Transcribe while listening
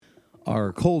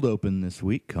Our cold open this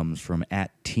week comes from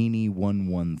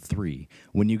 @Teeny113.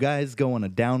 When you guys go on a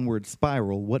downward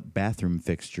spiral, what bathroom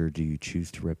fixture do you choose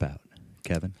to rip out?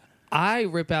 Kevin? I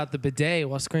rip out the bidet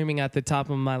while screaming at the top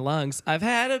of my lungs, I've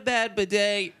had a bad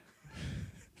bidet.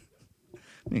 I'm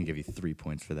going to give you 3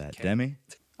 points for that. Demi?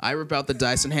 I rip out the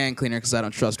Dyson hand cleaner because I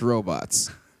don't trust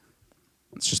robots.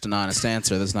 It's just an honest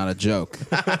answer. That's not a joke.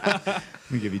 I'm going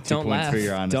to give you 2 Don't points laugh. for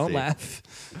your honesty. Don't laugh.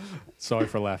 Sorry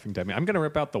for laughing, Demi. I'm going to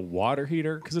rip out the water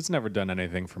heater because it's never done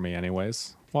anything for me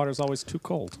anyways. Water's always too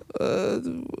cold.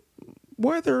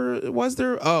 Was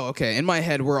there? Oh, okay. In my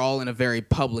head, we're all in a very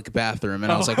public bathroom,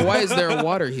 and I was like, why is there a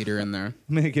water heater in there?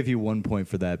 I'm going to give you 1 point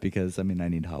for that because, I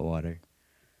need hot water.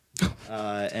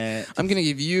 And I'm going to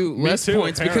give you less too,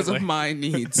 points because of apparently. my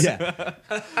needs. yeah.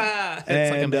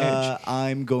 And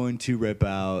I'm going to rip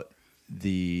out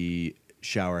the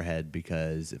shower head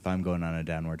because if I'm going on a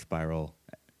downward spiral,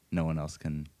 no one else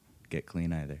can get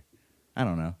clean either. I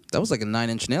don't know. That was like a Nine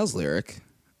Inch Nails lyric.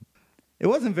 It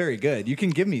wasn't very good. You can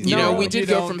give me You zero. know, we you did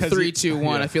go don't, from 'cause 3, 2,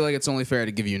 1. yeah. I feel like it's only fair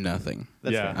to give you nothing.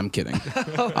 That's Yeah. fair. I'm kidding.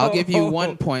 I'll give you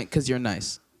 1 point because you're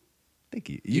nice. Thank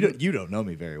you. You don't know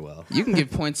me very well. You can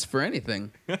give points for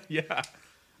anything. Yeah.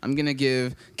 I'm going to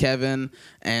give Kevin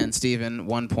and Steven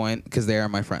 1 point because they are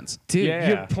my friends. Dude, Yeah.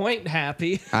 you're point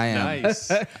happy. I am.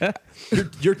 Nice.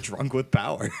 You're drunk with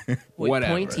power. With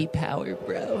Whatever. pointy power,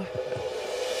 bro.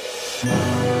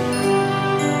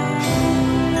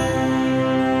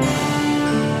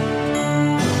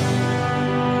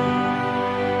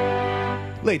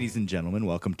 Ladies and gentlemen,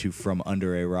 welcome to From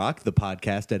Under a Rock, the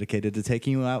podcast dedicated to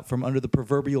taking you out from under the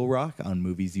proverbial rock on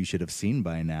movies you should have seen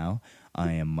by now.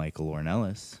 I am Michael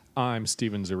Ornelas. I'm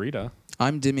Steven Zarita.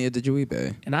 I'm Demi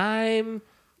Adijuibe. And I'm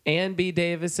Ann B.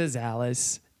 Davis as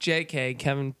Alice. JK,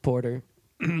 Kevin Porter.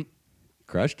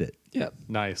 Crushed it. Yep.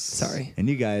 Nice. Sorry. And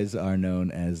you guys are known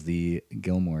as the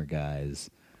Gilmore Guys.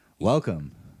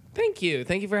 Welcome. Thank you.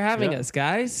 Thank you for having Yeah. us,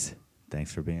 guys.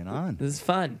 Thanks for being on. This is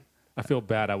fun. I feel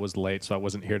bad I was late, so I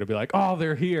wasn't here to be like, oh,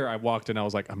 they're here. I walked in, I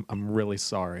was like, I'm really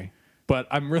sorry. But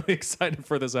I'm really excited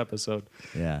for this episode.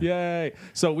 Yeah. Yay.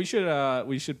 So we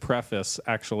should preface,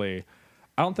 actually,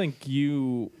 I don't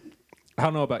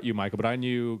know about you, Michael, but I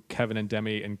knew Kevin and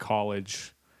Demi in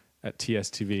college at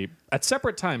TSTV at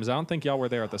separate times. I don't think y'all were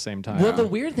there at the same time. Well, the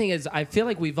weird thing is, I feel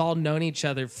like we've all known each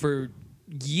other for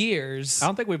years. I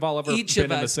don't think we've all ever Each been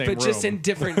of in the us, same but room. just in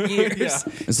different years. Yeah.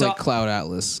 It's So like Cloud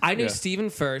Atlas. I knew Yeah. Steven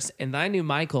first, and then I knew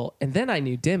Michael, and then I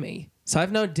knew Demi. So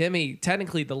I've known Demi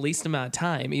technically the least amount of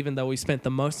time, even though we spent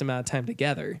the most amount of time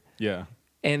together. Yeah.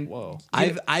 And Whoa.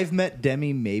 I've met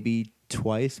Demi maybe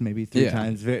twice, maybe three Yeah.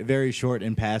 times, very, very short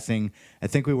in passing. I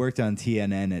think we worked on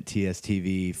TNN at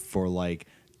TSTV for like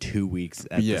 2 weeks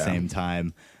at the Yeah. same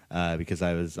time because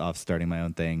I was off starting my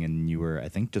own thing, and you were, I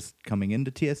think, just coming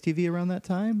into TSTV around that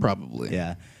time. Probably.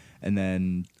 Yeah. And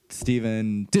then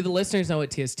Steven. do the listeners know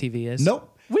what TSTV is?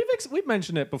 Nope. We've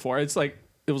mentioned it before. It was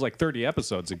like 30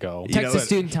 episodes ago. You know Texas what?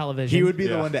 Student Television. He would be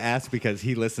the Yeah. one to ask because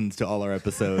he listens to all our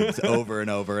episodes over and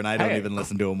over, and I don't Hey, even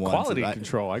listen to them once. Quality I-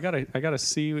 control. I gotta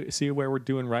see where we're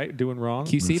doing right, doing wrong.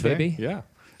 QC, That's fair. baby. Yeah.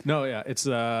 No, yeah. It's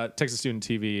Texas Student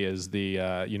TV is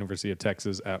the University of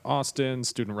Texas at Austin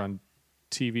student-run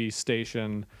TV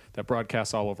station that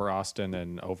broadcasts all over Austin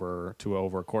and over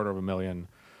 250,000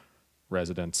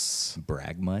 residents.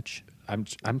 Brag much. I'm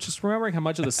just remembering how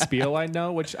much of the spiel I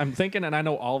know, which I'm thinking, and I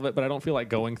know all of it, but I don't feel like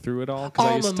going through it all. 'cause I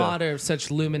Alma used to- mater of such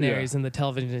luminaries Yeah. in the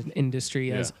television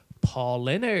industry as Paul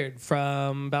Leonard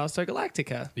from Battlestar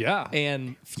Galactica. Yeah.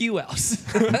 And few else.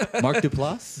 Mark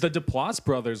Duplass? The Duplass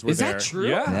brothers were Is there. that true?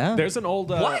 Yeah. Yeah. There's an old.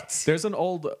 What? There's an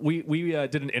old. We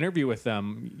did an interview with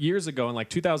them years ago in like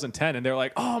 2010, and they're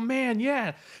like, "Oh man,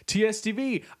 yeah,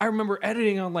 TSTV. I remember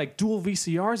editing on like dual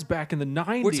VCRs back in the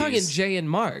 90s." We're talking Jay and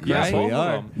Mark, Yeah, right? both we of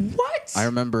are. them. What? I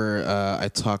remember I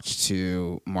talked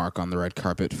to Mark on the red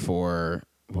carpet for,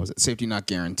 what was it, Safety Not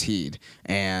Guaranteed.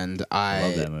 And I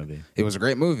love that movie. It was a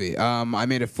great movie. I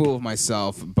made a fool of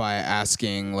myself by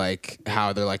asking like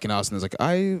how they're like in Austin. It's like,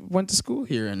 I went to school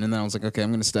here. And then I was like, okay, I'm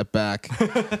going to step back.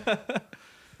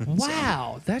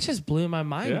 Wow. That just blew my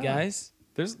mind, Yeah. guys.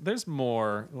 There's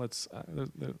more. Let's.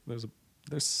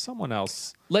 There's someone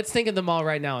else. Let's think of them all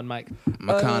right now, and Mike.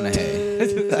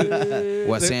 McConaughey.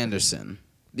 Wes Anderson.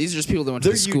 These are just people that went to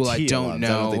They're the school I UT don't alums. I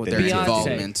don't know think their they're Beyonce,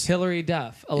 involvement. Hillary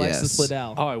Duff, Alexis Yes.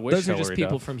 Liddell. Oh, I wish Those are just Hillary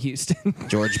people Duff. from Houston.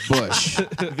 George Bush.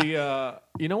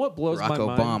 You know what blows Barack my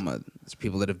mind? Obama. It's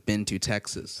people that have been to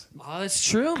Texas. Oh, that's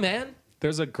true, man.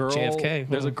 There's a girl. JFK,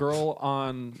 There's huh? a girl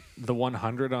on the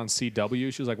 100 on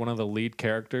CW. She was like one of the lead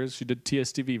characters. She did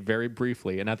TSTV very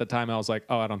briefly, and at the time I was like,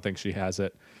 oh, I don't think she has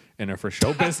it. in her for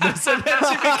show business, and then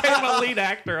she became a lead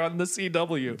actor on the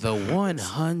CW. The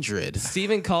 100.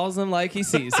 Steven calls him like he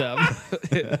sees them.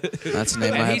 That's a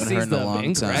name I And he haven't sees heard in a them long time.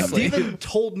 incorrectly. Steven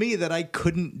told me that I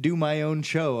couldn't do my own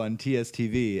show on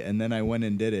TSTV, and then I went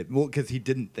and did it. Well, because he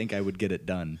didn't think I would get it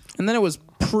done. And then it was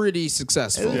pretty It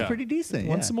successful. was Yeah. pretty decent.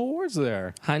 Won Yeah. some awards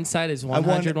there. Hindsight is I won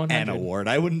 100, an 100. award.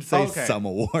 I wouldn't say Okay. some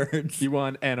awards. You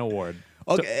won an award.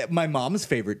 Okay, my mom's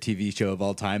favorite TV show of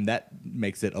all time. That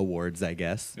makes it awards, I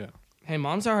guess. Yeah. Hey,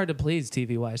 moms are hard to please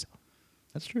TV wise.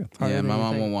 That's true. Harder Yeah, than my you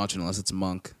mom think. won't watch it unless it's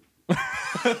Monk.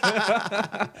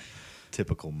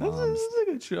 Typical This moms. is a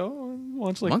good show.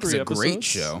 Watch like Monk is 3 a great episodes.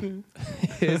 show.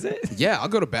 Is it? Yeah, I'll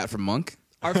go to bat for Monk.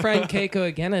 Our friend Keiko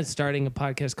again is starting a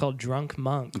podcast called Drunk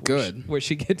Monk. Good. Where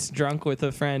she gets drunk with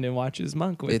a friend and watches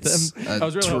Monk with It's them. a I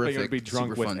was really hoping it terrific, would be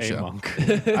drunk super with fun a show. monk.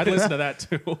 I'd listen to that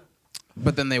too.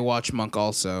 But then they watch Monk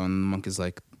also, and Monk is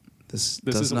like, this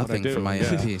does isn't what I nothing do. for my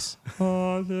Yeah. inner peace.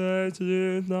 Oh, that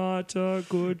is not a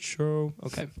good show.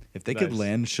 Okay. If they could Nice.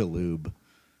 land Shaloub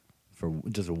for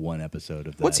just one episode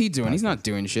of that. What's he doing? He's not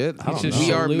doing shit. don't know.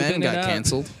 We Are Shaloubing Men it got up.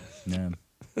 canceled. Yeah.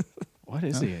 What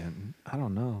is he in? I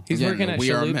don't know. He's Yeah, working no, at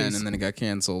We Are Shalubi's. Men, and then it got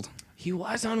canceled. He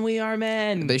was on We Are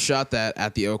Men. They shot that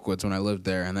at the Oakwoods when I lived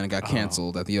there, and then it got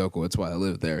canceled at the Oakwoods while I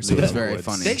lived there. So it was very Oakwoods.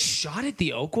 funny. They shot at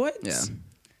the Oakwoods? Yeah.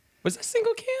 Was that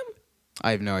single cam?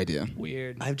 I have no idea.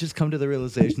 Weird. I've just come to the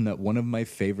realization that one of my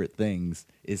favorite things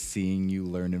is seeing you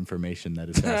learn information that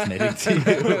is fascinating to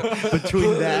you.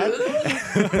 Between that.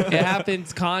 It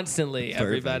happens constantly,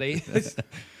 everybody.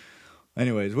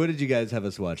 Anyways, what did you guys have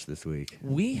us watch this week?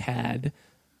 We had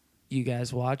you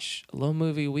guys watch a little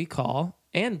movie we call,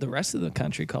 and the rest of the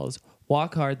country calls,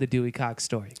 Walk Hard, the Dewey Cox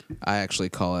Story. I actually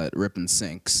call it Rip and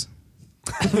Sinks.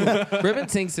 Ribbon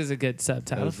Sinks is a good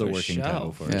subtitle That was the for working show.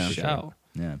 title for For it, for show.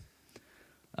 Yeah.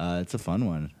 It's a fun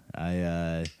one.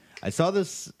 I saw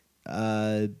this.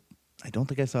 I don't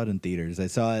think I saw it in theaters. I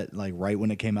saw it like right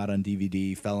when it came out on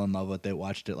DVD. Fell in love with it.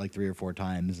 Watched it like 3 or 4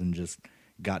 times and just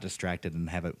got distracted and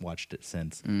haven't watched it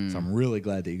since. So I'm really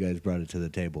glad that you guys brought it to the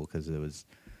table because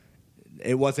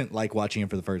it wasn't like watching it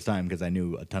for the first time because I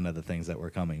knew a ton of the things that were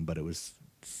coming, but it was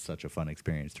such a fun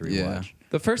experience to rewatch. Yeah.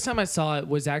 The first time I saw it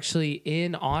was actually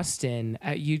in Austin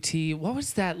at UT. What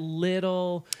was that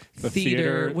little The theater?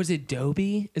 theater? Was it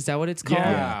Dobie? Is that what it's called?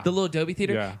 Yeah. The little Dobie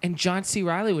theater. Yeah. And John C.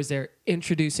 Reilly was there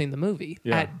introducing the movie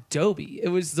Yeah. at Dobie. It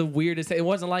was the weirdest thing. It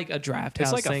wasn't like a draft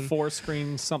house It's like thing. a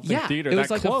 4-screen something Yeah, theater it was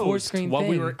that like a closed 4-screen while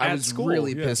we thing. were I at was school.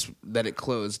 really Yeah. pissed that it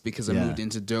closed because I Yeah. moved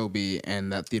into Dobie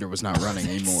and that theater was not running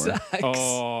anymore.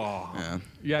 Oh,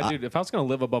 yeah, dude. If I was gonna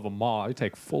live above a mall, I'd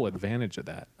take full advantage of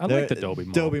that. I like the Dobie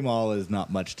Mall. Dobie Mall is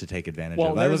not much to take advantage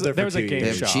Well, of. I lived there for there's a 2 game They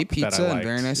years. have shop cheap that I pizza and liked.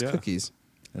 very nice Yeah. cookies.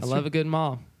 I love a good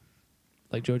mall.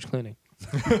 Like George Clooney.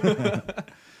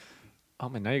 Oh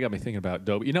man, now you got me thinking about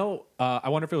Dobie. You know, I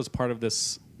wonder if it was part of the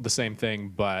same thing,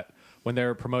 but when they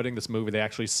were promoting this movie, they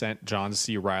actually sent John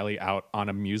C. Reilly out on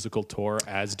a musical tour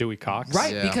as Dewey Cox.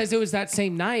 Right, Yeah. because it was that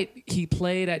same night he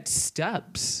played at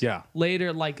Stubbs. Yeah.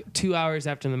 Later, like 2 hours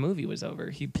after the movie was over,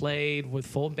 he played with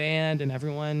full band and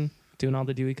everyone doing all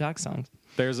the Dewey Cox songs.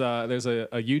 There's a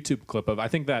YouTube clip of I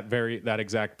think that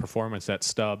exact performance at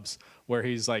Stubbs where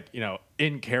he's like, you know,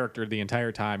 in character the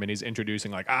entire time and he's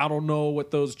introducing like, I don't know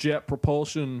what those jet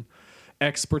propulsion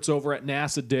experts over at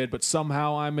NASA did, but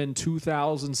somehow I'm in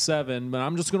 2007, but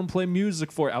I'm just gonna play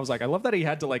music for it. I was like, I love that he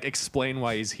had to like explain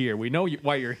why he's here. We know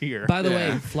why you're here. By the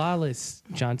Yeah. way, flawless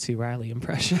John C. Reilly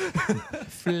impression.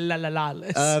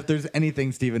 Flawless. If there's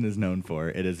anything Steven is known for,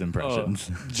 it is Oh, impressions.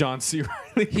 John C.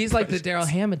 Reilly. He's like the Daryl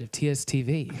Hammond of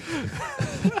TSTV.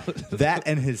 That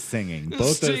and his singing.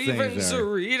 Both those Steven things are.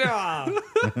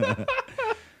 Sarita.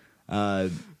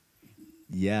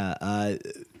 Yeah.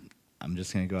 I'm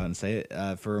just gonna go out and say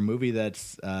it. For a movie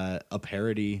that's a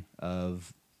parody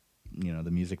of, you know,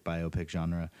 the music biopic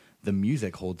genre, the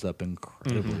music holds up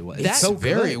incredibly well. That's It's so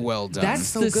Very good. well done. That's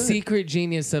So the good. secret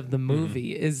genius of the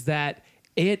movie is that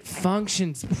it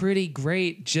functions pretty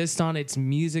great just on its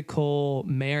musical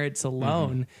merits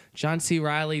alone. John C.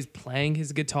 Reilly's playing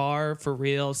his guitar for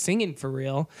real, singing for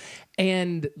real.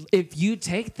 And if you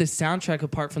take the soundtrack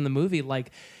apart from the movie,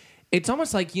 like it's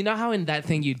almost like, you know how in That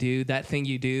Thing You Do,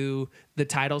 the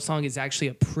title song is actually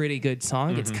a pretty good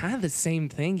song. It's kind of the same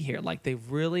thing here. Like they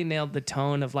really nailed the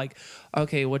tone of like,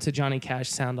 okay, what's a Johnny Cash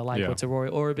sound like? Yeah. What's a Roy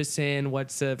Orbison?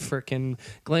 What's a freaking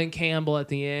Glenn Campbell at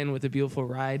the end with A Beautiful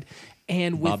Ride?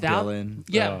 And Bob without, Dylan.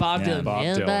 yeah, Bob yeah, Dylan. Bob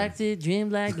Man Dylan. back to dream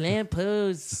like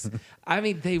lampposts. I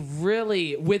mean, they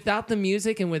really, without the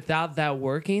music and without that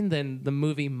working, then the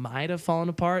movie might have fallen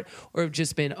apart or have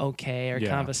just been okay or Yeah.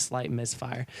 kind of a slight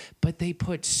misfire. But they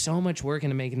put so much work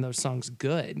into making those songs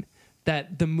good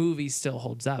that the movie still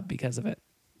holds up because of it.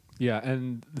 Yeah,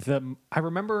 and I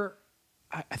remember,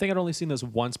 I think I'd only seen this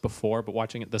once before, but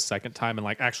watching it the second time and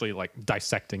like actually like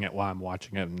dissecting it while I'm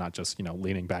watching it and not just,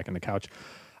 leaning back in the couch,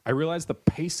 I realized the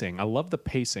pacing. I love the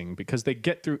pacing because they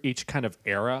get through each kind of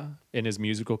era in his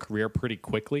musical career pretty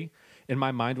quickly. In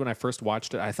my mind, when I first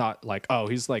watched it, I thought like, oh,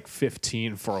 he's like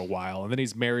 15 for a while, and then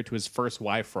he's married to his first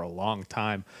wife for a long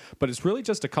time. But it's really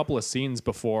just a couple of scenes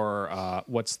before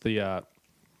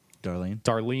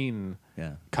Darlene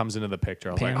comes into the picture.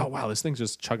 I was Pam. like, oh, wow, this thing's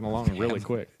just chugging along really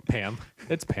quick. Pam.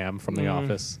 It's Pam from The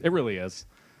Office. It really is.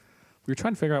 We were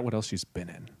trying to figure out what else she's been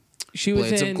in. She was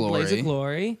Blades of in Glory. Blades of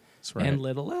Glory right. and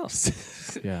little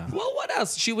else. Yeah. Well, what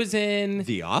else? She was in...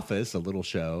 The Office, a little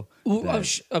show.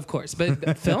 of course,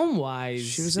 but film-wise...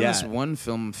 She was in this one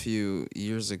film a few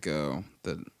years ago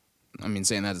that,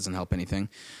 saying that doesn't help anything.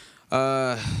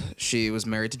 She was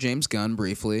married to James Gunn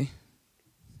briefly.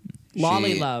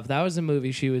 Lolly Love. That was a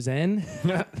movie she was in.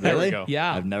 There we go.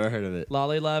 Yeah. I've never heard of it.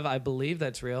 Lolly Love, I believe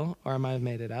that's real, or I might have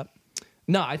made it up.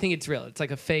 No, I think it's real. It's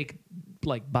like a fake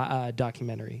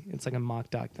documentary. It's like a mock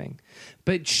doc thing.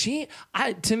 But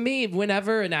to me,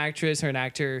 whenever an actress or an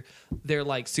actor, they're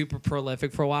like super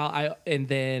prolific for a while, and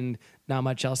then not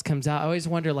much else comes out, I always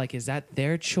wonder, like, is that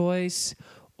their choice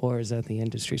or is that the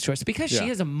industry's choice? Because she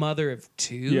is a mother of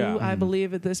two, I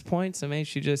believe, at this point. So maybe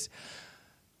she just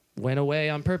went away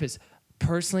on purpose.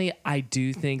 Personally, I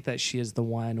do think that she is the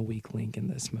one weak link in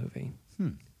this movie.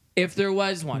 If there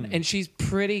was one. And she's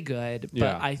pretty good,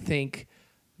 but I think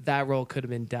that role could have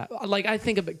been I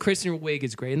think about Kristen Wiig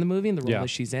is great in the movie and the role that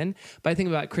she's in, but I think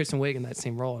about Kristen Wiig in that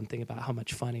same role and think about how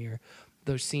much funnier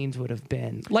those scenes would have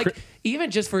been. Like,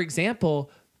 even just for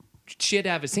example, she had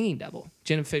to have a singing double.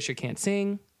 Jenna Fisher can't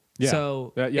sing. Yeah.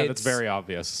 So that's very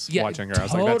obvious watching her. I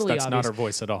was totally like, that's not her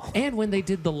voice at all. And when they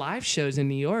did the live shows in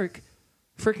New York,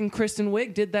 freaking Kristen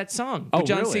Wiig did that song with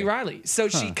John C. Reilly. So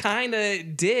she kind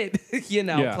of did, play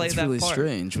It's that really part.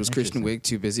 strange. Was Kristen Wiig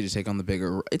too busy to take on the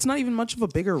bigger... It's not even much of a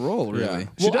bigger role, really.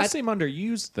 She does seem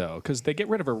underused, though, because they get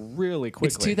rid of her really quickly.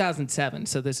 It's 2007,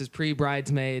 so this is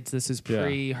pre-Bridesmaids. This is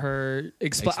pre her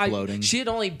exploding. She had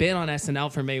only been on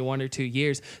SNL for maybe 1 or 2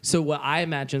 years. So what I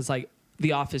imagine is like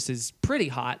The Office is pretty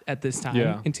hot at this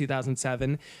time in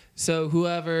 2007. So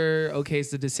whoever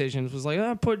okays the decisions was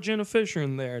like, put Jenna Fisher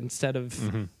in there instead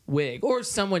of Wig or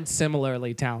someone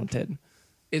similarly talented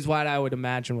is what I would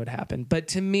imagine would happen. But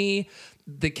to me,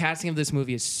 the casting of this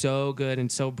movie is so good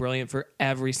and so brilliant for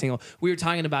every single... We were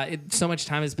talking about it, so much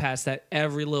time has passed that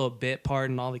every little bit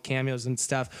part and all the cameos and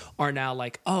stuff are now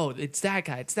like, oh, it's that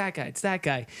guy, it's that guy, it's that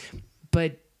guy.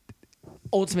 But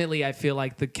ultimately, I feel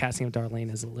like the casting of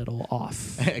Darlene is a little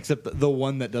off. Except the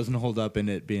one that doesn't hold up in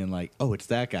it being like, oh, it's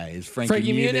that guy. Is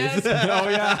Frankie Muniz. Oh,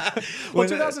 yeah. Well,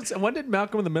 2000, when did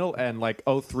Malcolm in the Middle end? Like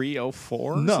 03,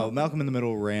 04? No, Malcolm in the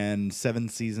Middle ran 7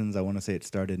 seasons. I want to say it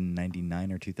started in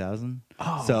 99 or 2000.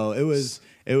 Oh. So it was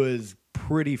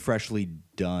pretty freshly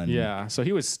done. Yeah. So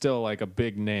he was still like a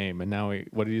big name. And now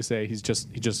what did you say? He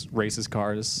just races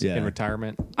cars in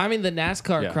retirement. I mean, the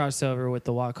NASCAR crossover with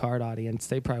the Walk Hard audience,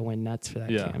 they probably went nuts for that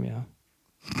cameo.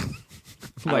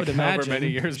 Like however many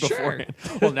years beforehand.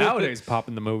 Well, nowadays,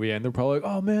 popping the movie and they're probably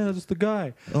like, oh man, that's the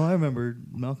guy. Oh, I remember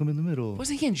Malcolm in the Middle.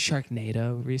 Wasn't he in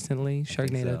Sharknado recently?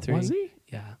 Sharknado 3? Was he?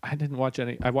 Yeah. I didn't watch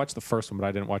any. I watched the first one, but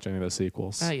I didn't watch any of the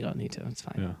sequels. You don't need to. It's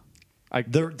fine. Yeah.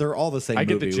 They're all the same I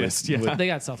movie. get the gist, yeah. They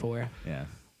got self-aware. Yeah.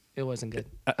 It wasn't good.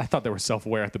 I thought they were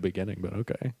self-aware at the beginning, but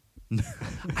okay.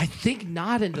 I think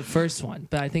not in the first one,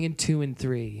 but I think in 2 and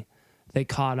 3, they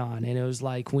caught on. And it was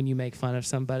like when you make fun of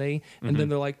somebody, and then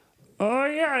they're like, oh,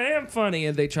 yeah, I am funny.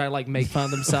 And they try to like make fun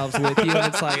of themselves with you.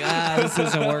 And it's like, this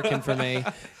isn't working for me.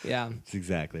 Yeah. That's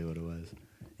exactly what it was.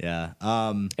 Yeah.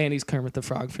 And he's Kermit the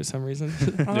Frog for some reason.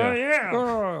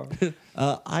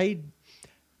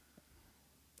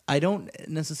 I don't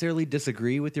necessarily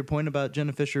disagree with your point about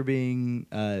Jenna Fisher being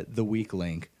the weak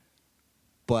link,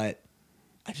 but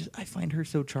I find her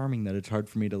so charming that it's hard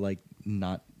for me to like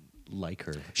not like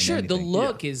her. Sure, the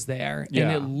look is there,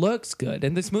 and it looks good,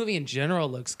 and this movie in general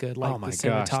looks good. Like oh my the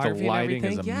gosh, cinematography the lighting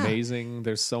and is everything. amazing.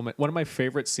 There's so many. One of my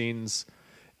favorite scenes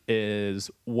is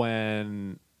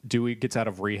when Dewey gets out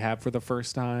of rehab for the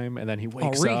first time, and then he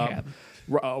wakes up.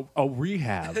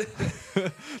 Rehab.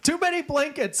 Too many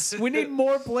blankets. We need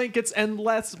more blankets and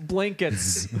less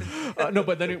blankets. No,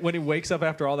 but then when he wakes up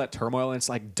after all that turmoil, and it's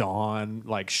like dawn,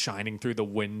 like shining through the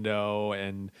window,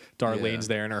 and Darlene's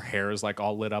there, and her hair is like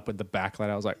all lit up with the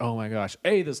backlight. I was like, oh my gosh,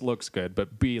 A, this looks good,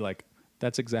 but B, like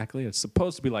that's exactly it. It's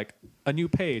supposed to be like a new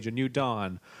page, a new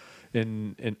dawn,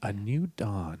 in a new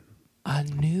dawn. A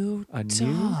new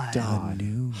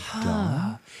dawn.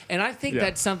 And I think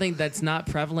that's something that's not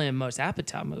prevalent in most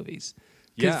Apatow movies.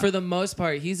 Because Yeah. for the most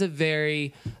part, he's a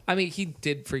very, I mean, he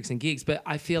did Freaks and Geeks, but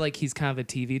I feel like he's kind of a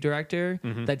TV director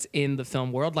that's in the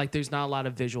film world. Like, there's not a lot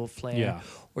of visual flair Yeah.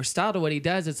 or style to what he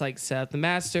does. It's like set up the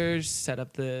masters, set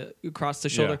up the across the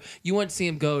shoulder. Yeah. You wouldn't see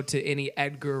him go to any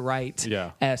Edgar Wright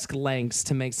Yeah. esque lengths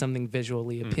to make something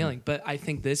visually appealing. But I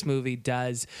think this movie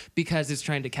does because it's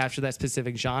trying to capture that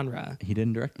specific genre. He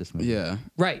didn't direct this movie. Yeah.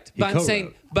 Right. He But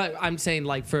co-wrote. I'm saying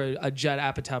like for a Judd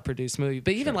Apatow produced movie,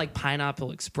 but even like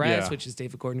Pineapple Express, Yeah. which is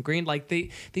David Gordon Green, like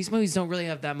these movies don't really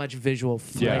have that much visual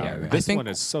Yeah, flair. this think one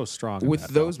is so strong. in With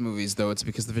that, those movies, though, it's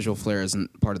because the visual flair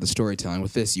isn't part of the storytelling.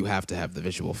 With this, you have to have the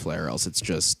visual flair, else it's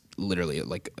just literally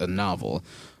like a novel.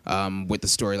 With the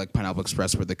story like Pineapple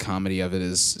Express, where the comedy of it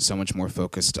is so much more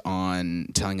focused on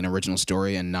telling an original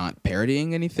story and not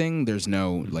parodying anything, there's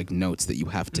no like notes that you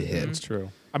have to hit. It's true.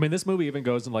 I mean, this movie even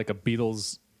goes in like a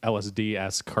Beatles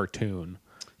LSD-esque cartoon.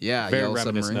 Yeah, Very Yellow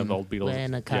reminiscent Submarine. of old Beatles.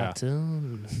 When a Yeah.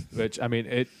 cartoon. Which, I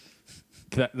mean,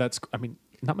 that's, I mean,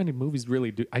 not many movies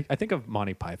really do. I think of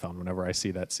Monty Python whenever I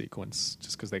see that sequence,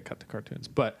 just because they cut to cartoons.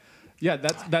 But yeah,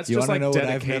 that's You just want to like know what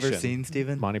I've dedication. never seen,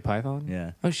 Steven? Monty Python?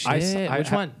 Yeah. Oh shit! I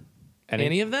Which one? any-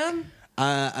 Any of them?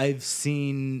 I've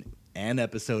seen an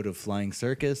episode of Flying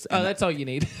Circus. Oh, and that's all you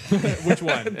need. Which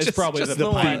one? It's probably just the the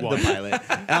B one. one. the pilot.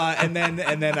 And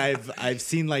then I've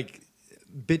seen like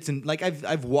bits and like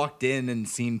I've walked in and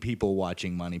seen people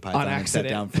watching Monty Python On and sat accident.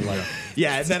 down for like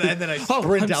and then I Oh,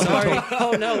 sprint I'm out sorry. the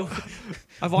Oh no,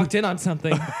 I've walked in on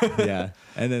something. door. Yeah,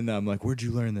 and then I'm like, "Where'd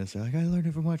you learn this?" They're like, "I learned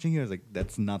it from watching you." I was like,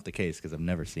 "That's not the case because I've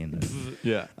never seen this."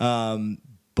 Yeah.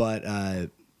 But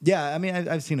yeah, I mean,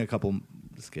 I've seen a couple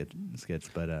skits,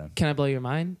 but Can I blow your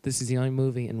mind? This is the only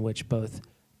movie in which both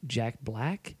Jack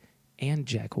Black and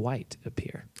Jack White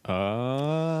appear.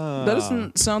 Oh. That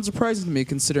doesn't sound surprising to me,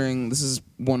 considering this is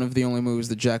one of the only movies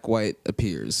that Jack White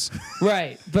appears.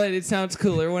 Right, but it sounds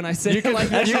cooler when I say it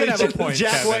like you can have a point,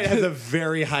 Jack Kevin. White has a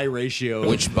very high ratio.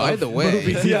 Which, by the way,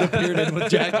 movies he's appeared in with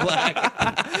Jack Black.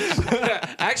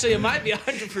 Actually, it might be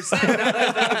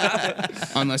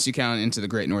 100%. unless you count Into the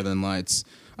Great Northern Lights.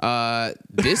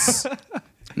 This,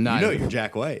 You know you're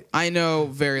Jack White. I know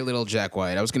very little Jack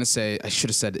White. I was going to say, I should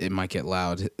have said It Might Get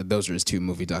Loud. Those are his two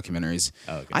movie documentaries.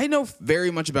 Oh, okay. I know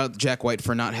very much about Jack White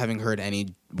for not having heard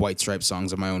any White Stripes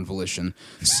songs of my own volition.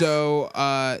 So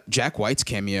Jack White's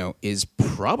cameo is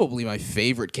probably my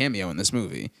favorite cameo in this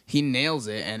movie. He nails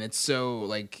it, and it's so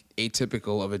like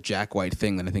atypical of a Jack White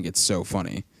thing that I think it's so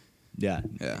funny. Yeah,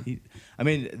 Yeah. I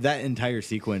mean, that entire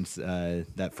sequence,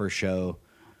 that first show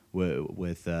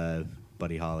with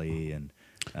Buddy Holly and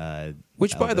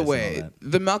Which, by Elvis the and all way, that.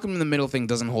 the Malcolm in the Middle thing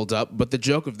doesn't hold up, but the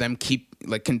joke of them keep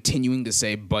like continuing to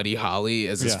say Buddy Holly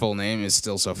as his Yeah. full name is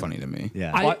still so funny to me.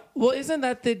 yeah, Well, isn't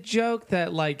that the joke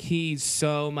that like he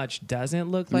so much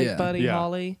doesn't look like Yeah. Buddy Yeah.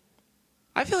 Holly?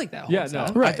 I feel like that Yeah, holds no,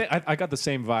 up. Right. I got the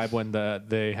same vibe when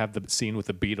they have the scene with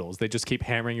the Beatles. They just keep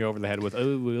hammering you over the head with,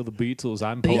 "Oh, well, the Beatles.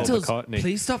 I'm Paul McCartney."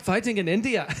 Please stop fighting in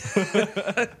India.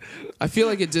 I feel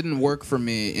like it didn't work for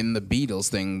me in the Beatles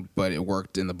thing, but it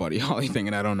worked in the Buddy Holly thing,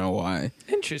 and I don't know why.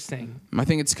 Interesting. I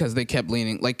think it's because they kept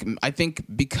leaning. Like, I think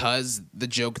because the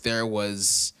joke there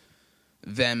was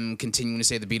them continuing to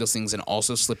say the Beatles things and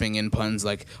also slipping in puns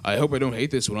like, I hope I don't hate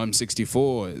this when I'm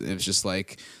 64. It was just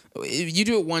like, if you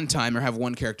do it one time or have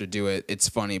one character do it, it's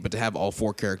funny, but to have all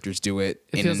four characters do it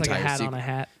It in feels an like a entire hat on a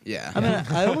hat. Yeah. I mean,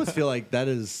 I almost feel like that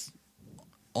is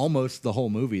almost the whole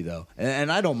movie, though,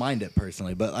 and I don't mind it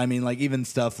personally. But I mean, like even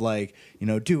stuff like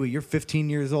Dewey, you're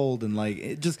 15 years old, and like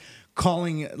it just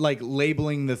calling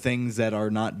labeling the things that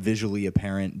are not visually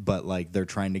apparent, but like they're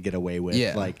trying to get away with,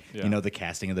 Yeah. the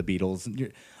casting of the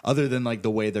Beatles. Other than like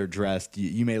the way they're dressed,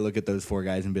 you may look at those four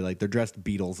guys and be like, they're dressed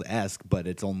Beatles-esque, but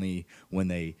it's only when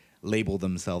they label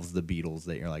themselves the Beatles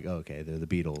that you're like, oh, okay, they're the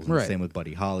Beatles. And Right. same with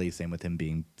Buddy Holly, same with him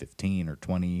being 15 or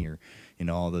 20 or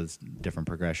all those different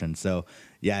progressions. So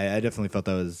yeah, I definitely felt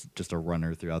that was just a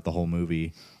runner throughout the whole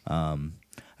movie.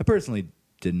 I personally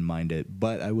didn't mind it,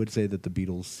 but I would say that the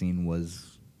Beatles scene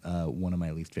was one of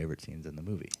my least favorite scenes in the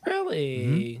movie.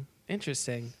 Really?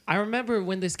 Interesting. I remember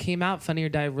when this came out, Funny or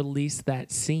Die released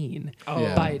that scene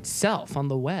Yeah. by itself on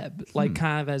the web, like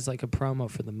kind of as like a promo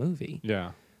for the movie.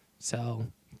 Yeah. So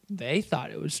they thought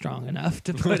it was strong enough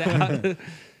to put out.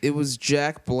 It was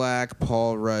Jack Black,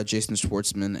 Paul Rudd, Jason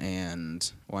Schwartzman,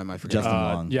 and why am I forgetting? Justin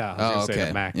Long. Yeah, I was gonna say okay.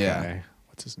 the Mac Yeah. guy.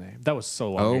 What's his name? That was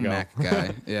so long Oh, ago. Mac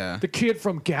guy. Yeah. The kid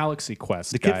from Galaxy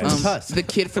Quest. The kid guys. from Tusk. The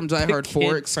kid from Die Hard 4,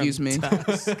 kid excuse from me.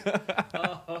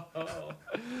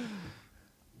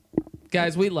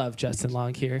 Guys, we love Justin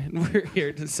Long here, and we're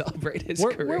here to celebrate his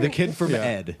career. The kid from Yeah.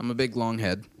 Ed. I'm a big long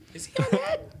head. Is he on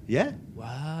Ed? Yeah.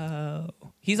 Wow.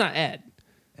 He's not Ed.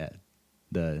 Ed.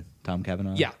 The Tom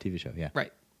Cavanaugh Yeah. TV show. Yeah.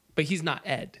 Right. But he's not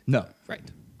Ed. No, Right.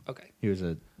 Okay. he was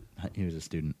a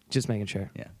student. Just making sure.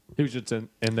 Yeah, He was just in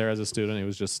there as a student. He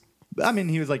was just I mean,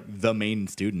 he was like the main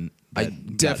student. I that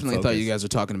got definitely thought you focused. guys were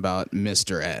talking about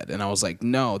Mr. Ed, and I was like,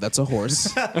 no, that's a horse.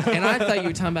 And I thought you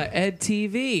were talking about Ed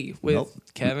TV with Nope.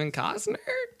 Kevin Costner.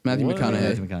 Matthew What? McConaughey.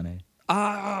 Matthew McConaughey.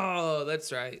 Oh,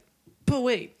 that's right. But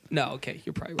wait. No, okay.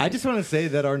 You're probably right. I just want to say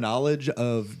that our knowledge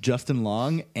of Justin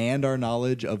Long and our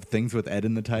knowledge of things with Ed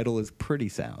in the title is pretty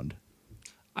sound.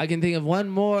 I can think of one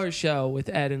more show with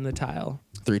Ed in the title.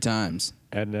 3 times.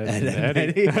 Ed, Ed and and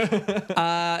Eddie.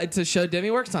 Eddie. It's a show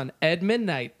Demi works on. Ed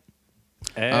Midnight.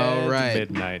 Ed Oh, right.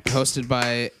 Midnight. Hosted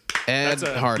by Ed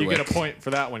Hardwick. You get a point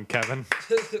for that one, Kevin.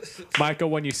 Michael,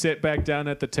 when you sit back down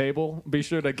at the table, be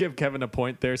sure to give Kevin a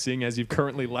point there, seeing as you've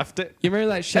currently left it. You remember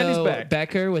that And he's show back.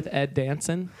 Becker with Ed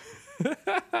Danson?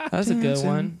 That was a good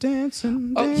one.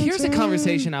 Dancing, Oh, here's a dancing.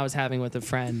 conversation I was having with a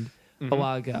friend a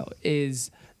while ago.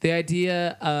 Is the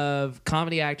idea of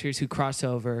comedy actors who cross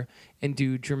over and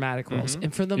do dramatic roles,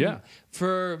 and for them, Yeah.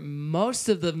 for most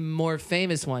of the more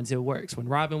famous ones, it works. When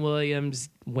Robin Williams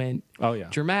went Oh, yeah.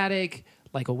 dramatic,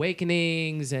 like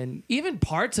Awakenings, and even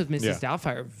parts of Mrs. Yeah.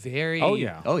 Doubtfire, are very Oh,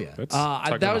 yeah. Oh, yeah. It's that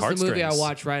tugging on was the movie I heartstrings.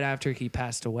 watched right after he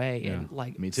passed away, Yeah. and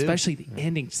like Me too. especially the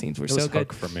ending scenes were It was so good.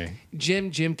 Hook for me.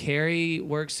 Jim Carrey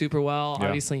works super well, Yeah.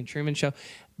 obviously in Truman Show,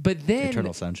 but then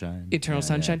Eternal Sunshine. Eternal Yeah,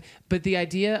 Sunshine. But the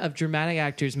idea of dramatic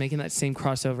actors making that same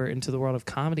crossover into the world of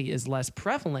comedy is less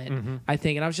prevalent, I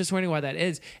think. And I was just wondering why that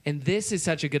is. And this is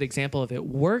such a good example of it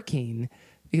working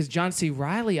because John C.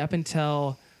 Reilly, up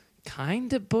until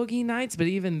kind of Boogie Nights, but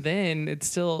even then, it's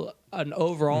still an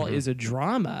overall is a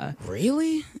drama.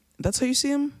 Really? That's how you see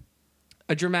him?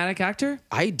 A dramatic actor?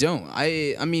 I don't.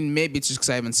 I mean, maybe it's just because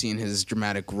I haven't seen his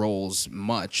dramatic roles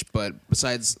much. But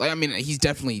besides, like, I mean, he's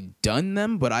definitely done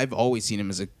them. But I've always seen him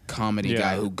as a comedy Yeah.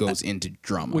 guy who goes into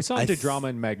drama. We saw him I do th- drama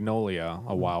in Magnolia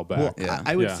a while back. Well, Yeah.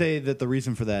 I would Yeah. say that the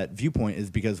reason for that viewpoint is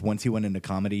because once he went into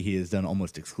comedy, he has done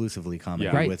almost exclusively comedy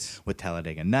Yeah. Right. with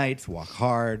Talladega Nights, Walk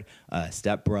Hard,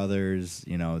 Step Brothers.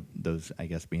 You know, those I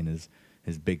guess being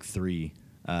his big three.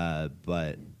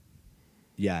 But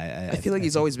yeah, I feel like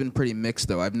he's always been pretty mixed,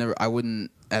 though. I wouldn't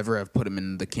ever have put him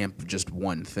in the camp of just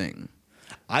one thing.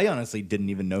 I honestly didn't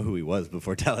even know who he was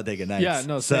before Talladega Nights. Yeah,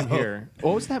 no, same So- here.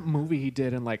 What was that movie he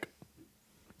did in like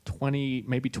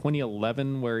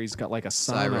 2011 where he's got like a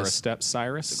son or a Cyrus. step?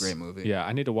 Cyrus. It's a great movie. Yeah,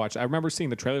 I need to watch. I remember seeing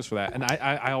the trailers for that, and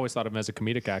I always thought of him as a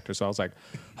comedic actor, so I was like,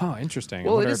 oh, interesting.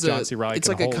 Well, I wonder it if is John C. Reilly it's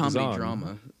can like a hold his comedy own.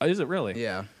 drama. Oh, is it really?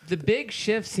 Yeah. The big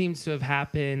shift seems to have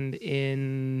happened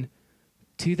in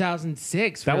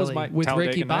 2006. That was really, my with Talladega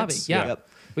Ricky Bobby. Nights? Yeah. Yep.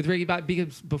 With Ricky Bobby,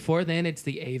 because before then it's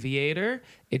The Aviator,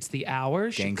 it's The Hour,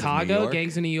 Gangs of New Chicago, York.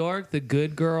 Gangs of New York, The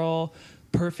Good Girl,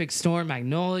 Perfect Storm,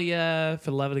 Magnolia,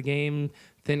 For the Love of the Game,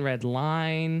 Thin Red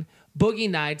Line, Boogie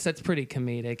Nights. That's pretty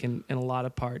comedic in a lot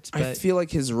of parts. I But feel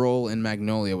like his role in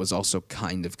Magnolia was also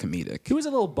kind of comedic. He was a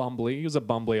little bumbly. He was a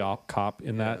bumbly cop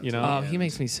in that, you know. oh, he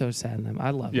makes me so sad in them.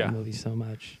 I love Yeah. that movie so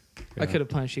much. I Yeah. could have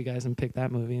punched you guys and picked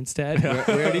that movie instead. we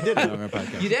already did it on our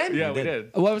podcast. You did? yeah, we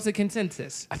did. did. What was the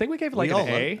consensus? I think we gave it like We an all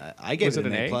A. loved- I gave Was it it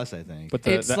an an A A? plus. I think. But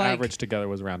the It's like- average together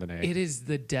was around an A. It is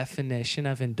the definition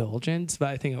of indulgence, but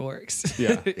I think it works.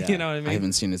 Yeah. You know what I I mean?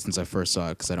 haven't seen it since I first saw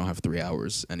it because I don't have 3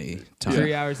 hours any time.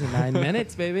 3 hours and 9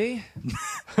 minutes, baby.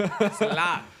 It's a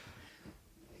lot.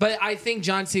 But I think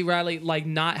John C. Reilly, like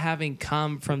not having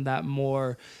come from that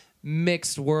more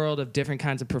mixed world of different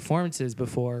kinds of performances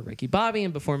before Ricky Bobby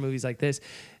and before movies like this,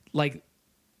 like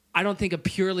I don't think a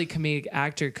purely comedic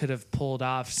actor could have pulled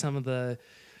off some of the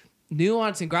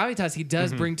nuance and gravitas he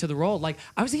does bring to the role. Like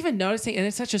I was even noticing, and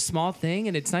it's such a small thing,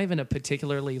 and it's not even a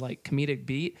particularly like comedic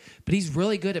beat, but he's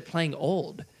really good at playing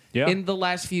old. Yeah. In the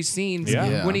last few scenes, Yeah.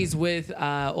 Yeah. when he's with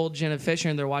old Jenna Fisher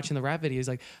and they're watching the rap video, he's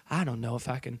like, I don't know if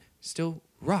I can still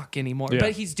rock anymore. Yeah.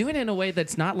 But he's doing it in a way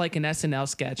that's not like an SNL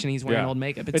sketch and he's wearing Yeah. old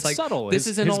makeup. It's like subtle. This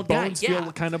his, is an his old guy. bones Yeah.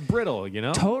 feel kind of brittle, you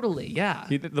know? Totally, yeah.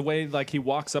 The way like he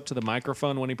walks up to the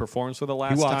microphone when he performs for the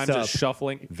last walks time, just up.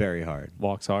 shuffling. Very hard.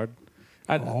 Walks hard.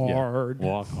 Hard.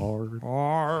 Walk hard.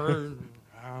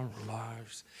 Our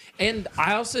lives. And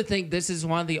I also think this is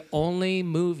one of the only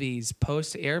movies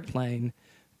post Airplane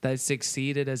that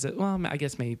succeeded as a I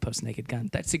guess maybe post Naked Gun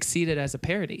that succeeded as a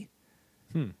parody.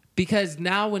 Because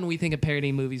now when we think of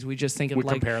parody movies, we just think of We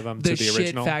like compare them the to the shit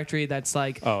original? factory that's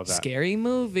like Oh, that. Scary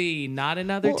Movie, not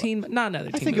another Well, teen I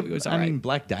think movie was I alright. mean,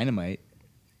 Black Dynamite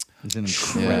is an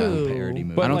incredible True. parody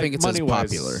movie. But I don't like, think it's as money-wise,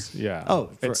 popular. Yeah. Oh,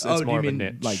 it's do more you of a mean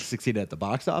niche. like succeeded at the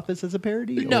box office as a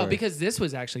parody? No, or- because this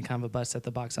was actually kind of a bust at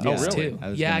the box office really? too. I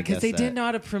was Yeah, gonna because guess they that. didn't know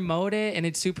how to promote it, and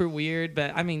it's super weird.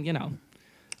 But I mean, you know,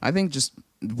 I think just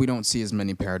we don't see as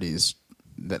many parodies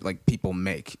that like people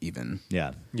make even.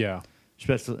 yeah, yeah.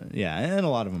 Especially, yeah, and a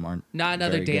lot of them aren't. Not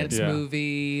another very good. dance Yeah.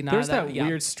 movie. Not There's that another- yeah.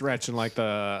 weird stretch in like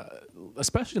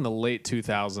especially in the late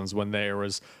 2000s when there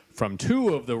was from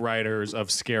two of the writers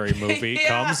of Scary Movie Yeah.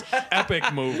 comes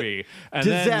Epic Movie, and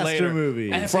Disaster then later, Movie.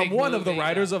 from Epic one of the Movie,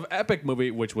 writers yeah. of Epic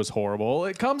Movie, which was horrible.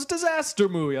 It comes Disaster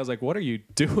Movie. I was like, what are you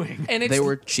doing? And it's They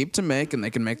were cheap to make, and they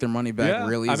can make their money back Yeah.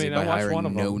 real I easy mean, I by watched one hiring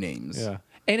of them. no names. Yeah.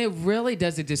 And it really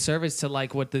does a disservice to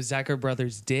like what the Zucker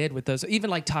brothers did with those.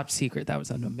 Even like Top Secret, that was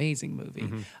an amazing movie,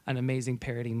 an amazing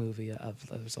parody movie of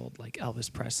those old like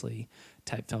Elvis Presley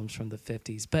type films from the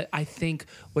 50s. But I think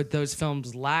what those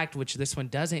films lacked, which this one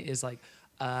doesn't, is like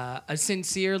a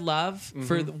sincere love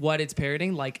for what it's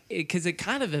parodying. Like, because it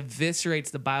kind of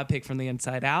eviscerates the biopic from the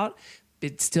inside out.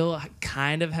 It still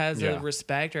kind of has a Yeah.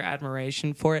 respect or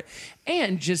admiration for it.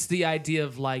 And just the idea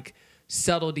of like,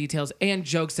 subtle details and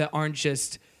jokes that aren't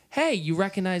just, hey, you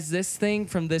recognize this thing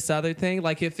from this other thing.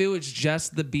 Like if it was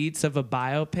just the beats of a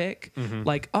biopic,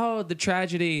 like, oh, the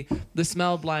tragedy, the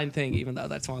smell blind thing, even though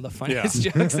that's one of the funniest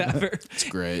jokes ever. It's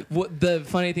great. What the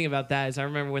funny thing about that is I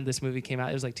remember when this movie came out,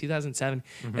 it was like 2007.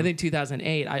 And then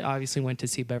 2008, I obviously went to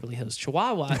see Beverly Hills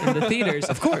Chihuahua in the theaters.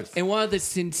 Of course. And one of the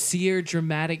sincere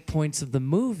dramatic points of the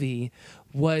movie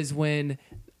was when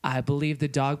I believe the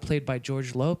dog played by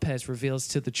George Lopez reveals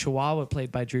to the Chihuahua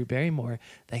played by Drew Barrymore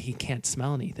that he can't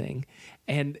smell anything.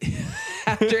 And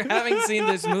after having seen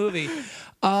this movie,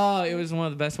 oh, it was one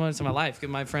of the best moments of my life. 'Cause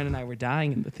my friend and I were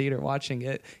dying in the theater watching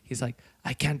it. He's like,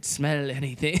 I can't smell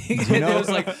anything. And it was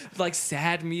like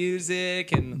sad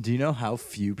music and Do you know how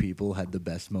few people had the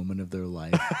best moment of their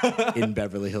life in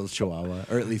Beverly Hills, Chihuahua,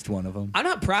 or at least one of them? I'm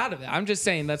not proud of it. I'm just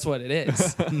saying that's what it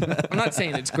is. I'm not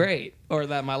saying it's great or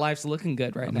that my life's looking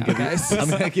good right now, guys. I'm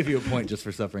gonna give you a point just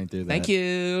for suffering through that. Thank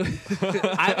you.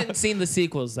 I haven't seen the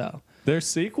sequels though. There's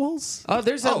sequels? Oh,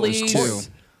 there's at there's least two.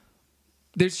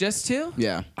 There's just two?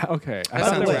 Yeah. Okay. I That thought there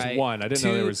sounds was right. one. I didn't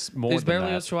know there was more There's than Beverly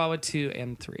that. Hills Chihuahua 2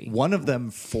 and 3. One of them,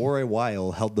 for a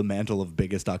while, held the mantle of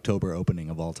biggest October opening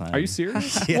of all time. Are you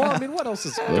serious? Yeah. Well, I mean, what else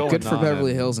is going Good for on?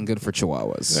 Beverly Hills and good for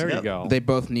Chihuahuas. There you Yep. go. They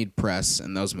both need press,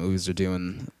 and those movies are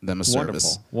doing them a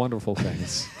service. Wonderful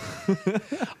things.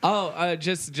 Oh,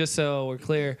 just so we're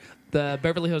clear, the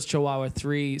Beverly Hills Chihuahua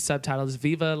 3 subtitle is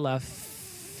Viva la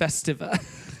Festiva.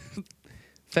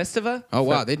 Festiva? Oh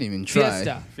wow, they didn't even try.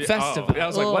 Fiesta. Festiva. I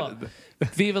was like, what?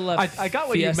 Viva la I got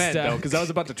what you meant, Fiesta. though, because I was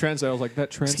about to translate. I was like,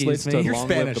 that translates me. to Your Your long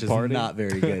live Spanish the is party. not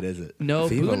very good, is it? No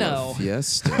Viva la Buno.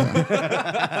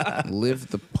 Fiesta.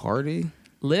 Live the party.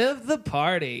 Live the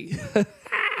party.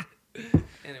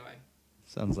 Anyway.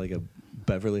 Sounds like a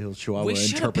Beverly Hills Chihuahua We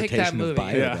should have picked that interpretation of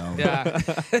movie.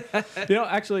 Biodome. Yeah. You know,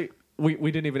 actually, we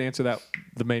didn't even answer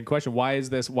the main question. Why is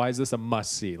this a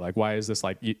must see? Like, why is this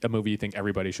like a movie you think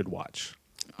everybody should watch?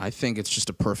 I think it's just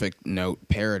a perfect note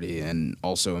parody and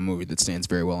also a movie that stands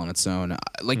very well on its own.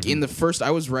 Like in the first, I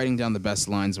was writing down the best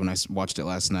lines when I watched it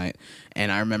last night,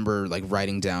 and I remember like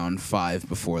writing down 5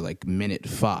 before like minute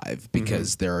 5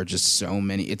 because there are just so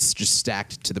many. It's just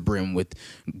stacked to the brim with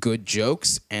good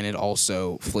jokes, and it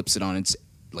also flips it on its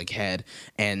like head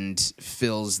and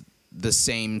fills the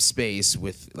same space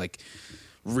with like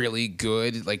really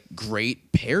good, like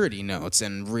great parody notes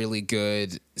and really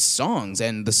good songs.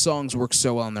 And the songs work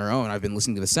so well on their own. I've been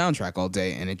listening to the soundtrack all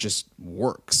day and it just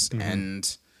works. And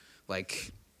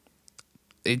like,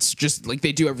 it's just like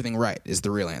they do everything right is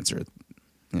the real answer.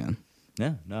 Yeah.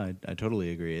 Yeah, no, I totally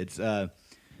agree. It's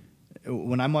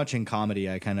when I'm watching comedy,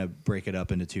 I kind of break it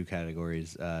up into 2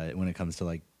 categories when it comes to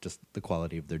like just the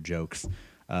quality of their jokes.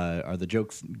 Are the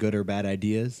jokes good or bad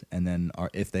ideas? And then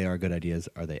if they are good ideas,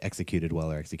 are they executed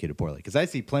well or executed poorly? Because I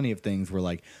see plenty of things where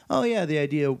like, oh yeah, the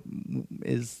idea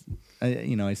is,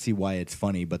 I see why it's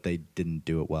funny, but they didn't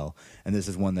do it well. And this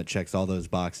is one that checks all those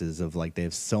boxes of like, they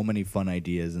have so many fun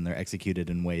ideas and they're executed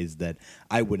in ways that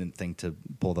I wouldn't think to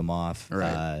pull them off.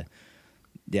 Right.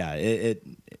 Yeah, it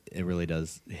really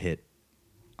does hit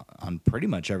on pretty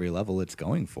much every level it's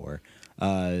going for.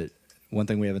 One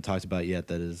thing we haven't talked about yet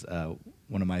that is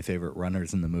one of my favorite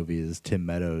runners in the movie is Tim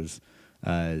Meadows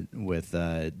with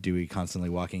Dewey constantly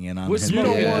walking in on With him. You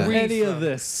don't Yeah. want any of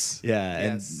this. Yeah,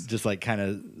 Yes. and just like kind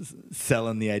of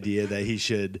selling the idea that he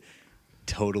should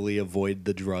totally avoid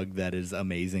the drug that is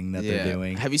amazing that they're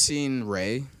doing. Have you seen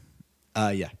Ray?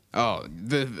 Yeah. Oh,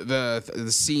 the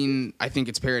scene I think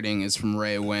it's parodying is from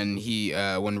Ray when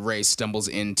Ray stumbles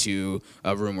into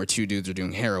a room where two dudes are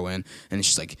doing heroin, and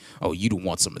she's like, "Oh, you don't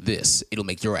want some of this? It'll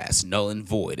make your ass null and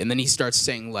void." And then he starts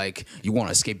saying like, "You want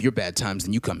to escape your bad times,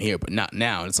 then you come here, but not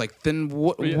now." And it's like, then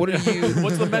what are you?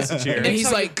 What's the message here? And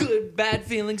he's like, good bad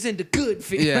feelings into good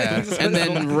feelings. yeah. And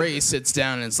then Ray sits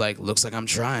down and it's like, "Looks like I'm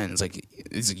trying." It's like,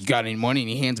 "You got any money?" And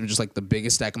he hands him just like the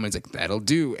biggest stack of money. He's like, "That'll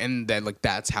do." And then like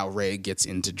that's how Ray gets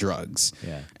into drugs.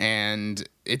 Yeah. And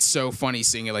it's so funny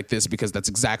seeing it like this because that's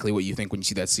exactly what you think when you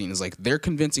see that scene is like they're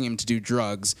convincing him to do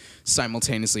drugs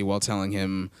simultaneously while telling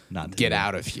him Not to get do it.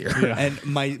 out of here. Yeah. And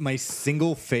my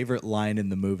single favorite line in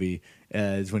the movie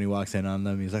is when he walks in on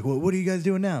them. He's like, "Well, what are you guys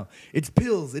doing now? It's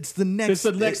pills. It's the next. It's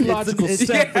the next logical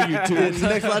step for you two. It's the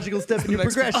next logical step in your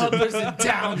progression." Uppers and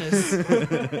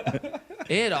downers.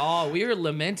 We were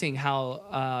lamenting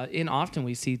how in often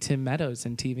we see Tim Meadows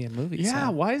in TV and movies. Yeah,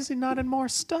 So why is he not in more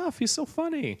stuff? He's so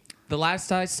funny. the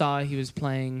last I saw, he was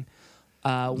playing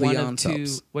one Leon of two.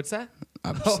 Phelps. What's that?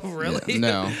 I'm Oh, really?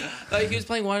 yeah, no. He was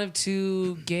playing one of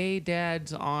two gay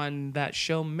dads on that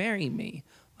show "Marry Me"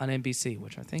 on NBC,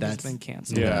 which I think has That's- been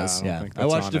canceled. Yeah, Yes. I don't Yeah, think I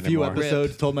that's watched on a few anymore.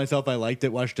 episodes. Told myself I liked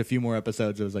it. Watched a few more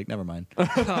episodes. I was like, never mind.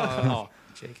 Oh,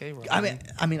 J.K. Rowling.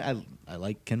 I mean, I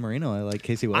like Ken Marino. I like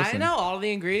Casey Wilson. I know all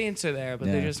the ingredients are there, but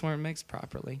they Yeah. just weren't mixed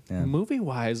properly. Yeah. Movie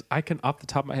wise, I can off the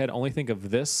top of my head only think of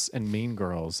this and Mean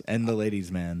Girls. And the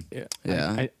ladies' man.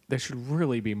 Yeah. There should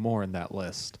really be more in that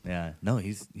list. Yeah, no,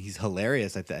 he's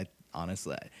hilarious.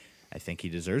 Honestly, I think he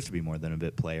deserves to be more than a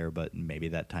bit player, but maybe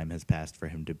that time has passed for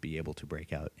him to be able to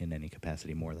break out in any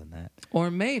capacity more than that.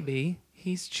 Or maybe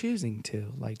he's choosing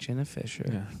to, like Jenna Fisher.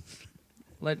 Yeah.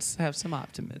 Let's have some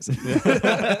optimism.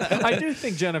 I do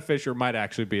think Jenna Fisher might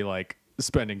actually be like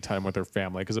spending time with her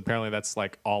family because apparently that's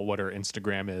like all what her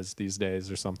Instagram is these days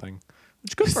or something.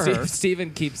 Which good for her. Steven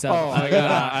keeps up. Oh my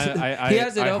god! He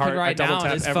has it open right I double now on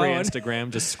tap his every phone. Instagram,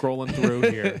 just scrolling through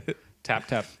here. Tap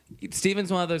tap.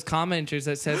 Steven's one of those commenters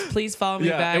that says, "Please follow me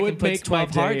Yeah, back," it and would puts make my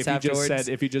 12 day hearts afterwards.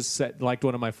 if you just said liked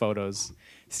one of my photos.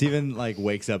 Steven like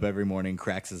wakes up every morning,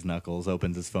 cracks his knuckles,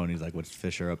 opens his phone. He's like, "What's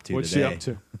Fisher up to What's today?"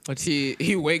 she up to?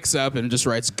 He wakes up and just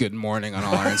writes "Good morning" on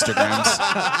all our Instagrams.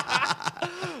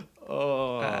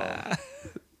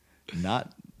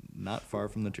 Not far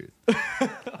from the truth.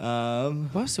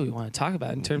 What else do we want to talk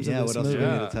about in terms Yeah, of this what else movie? do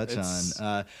we Yeah, need to touch it's-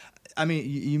 on? I mean,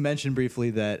 you mentioned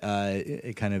briefly that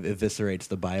it kind of eviscerates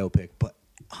the biopic, but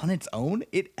on its own,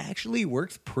 it actually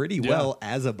works pretty well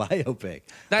as a biopic.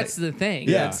 That's the thing.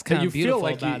 Yeah. That's kind you of beautiful feel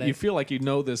like about it. you feel like you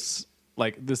know this.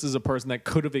 Like this is a person that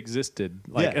could have existed,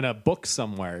 like Yeah. in a book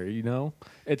somewhere. You know,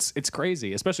 it's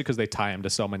crazy, especially because they tie him to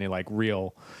so many like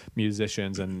real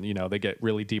musicians, and you know they get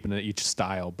really deep into each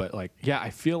style. But like, yeah, I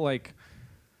feel like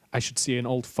I should see an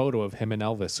old photo of him and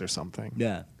Elvis or something.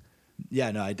 Yeah.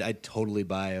 Yeah, no, I totally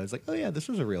buy. I was like, oh yeah, this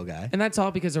was a real guy. And that's all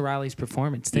because of Riley's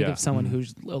performance. Think Yeah. of someone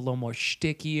who's a little more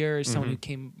shtickier, someone Mm-hmm. who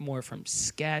came more from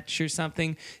sketch or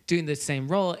something, doing the same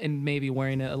role and maybe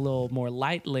wearing it a little more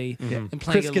lightly and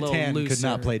playing Chris it a little Kattan looser. could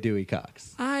not play Dewey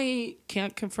Cox. I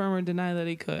can't confirm or deny that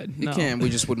he could. He no. can.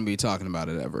 We just wouldn't be talking about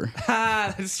it ever.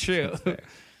 Ah, that's true.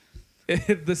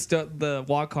 The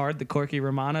Walk Hard, the Corky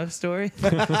Romano story.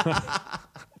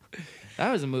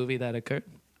 That was a movie that occurred.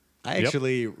 I Yep.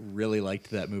 actually really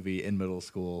liked that movie in middle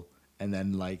school, and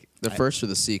then like The first or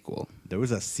the sequel? there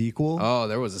was a sequel. Oh,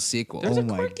 there was a sequel. Oh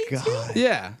my god!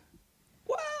 Yeah.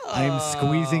 I'm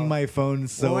squeezing my phone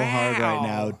so hard right Wow.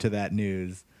 now to that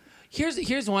news.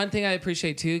 Here's one thing I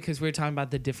appreciate too, because we were talking about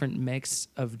the different mix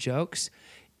of jokes,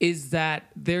 is that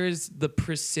there's the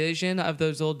precision of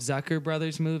those old Zucker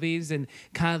Brothers movies and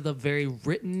kind of the very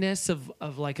writtenness of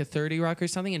like a 30 Rock or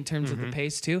something in terms of the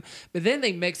pace too. But then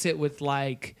they mix it with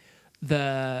like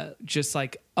the just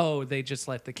like, oh, they just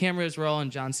let the cameras roll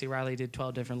and John C. Reilly did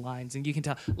 12 different lines. And you can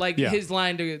tell, like Yeah. his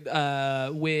line to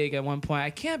Wig at one point,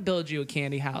 "I can't build you a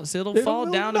candy house. It'll It'll fall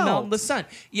down and melt melt." in the sun."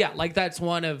 Yeah, like that's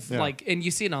one of Yeah. like, and you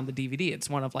see it on the DVD. It's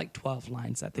one of like 12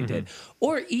 lines that they did. Mm-hmm.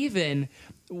 Or even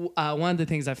one of the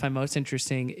things I find most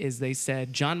interesting is they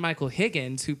said John Michael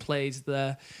Higgins, who plays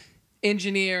the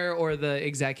engineer or the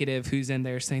executive who's in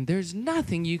there saying, "There's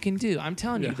nothing you can do." I'm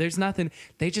telling you, there's nothing.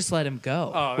 They just let him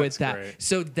go Oh, with that's that. great.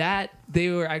 So that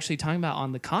they were actually talking about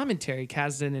on the commentary,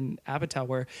 Kasdan and Apatow,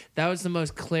 where that was the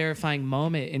most clarifying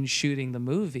moment in shooting the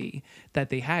movie. that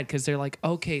they had, because they're like,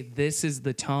 okay, this is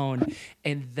the tone,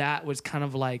 and that was kind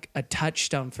of like a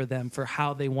touchstone for them for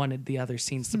how they wanted the other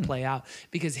scenes to play out,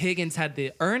 because Higgins had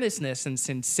the earnestness and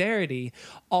sincerity,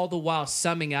 all the while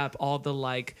summing up all the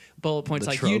like bullet points,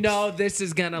 The like tropes. this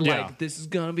is gonna this is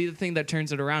gonna be the thing that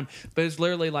turns it around. But it's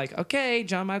literally like, okay,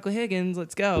 John Michael Higgins,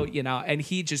 let's go, and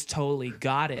he just totally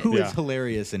got it. Who is Yeah.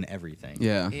 hilarious in everything.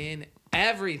 Yeah. In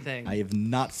everything. I have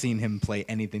not seen him play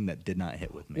anything that did not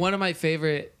hit with me. One of my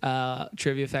favorite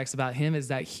trivia facts about him is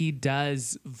that he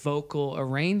does vocal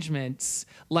arrangements.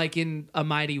 Like in A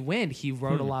Mighty Wind, he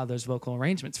wrote a lot of those vocal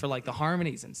arrangements for like the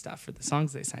harmonies and stuff for the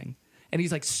songs they sang. And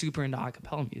he's like super into a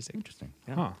cappella music. Interesting.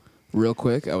 Yeah. Huh. Real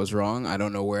quick, I was wrong. I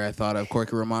don't know where I thought of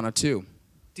Corky Romano too.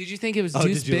 Did you think it was Oh,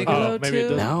 Deuce did you look it Bigelow up? Maybe it too?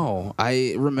 doesn't. No,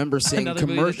 I remember seeing Another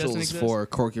movie that doesn't commercials exist? for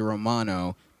Corky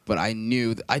Romano, but I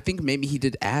knew. I think maybe he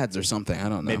did ads or something. I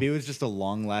don't know. Maybe it was just a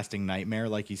long-lasting nightmare.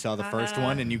 Like you saw the first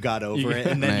one and you got over it,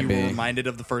 and then you Maybe. were reminded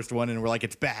of the first one and were like,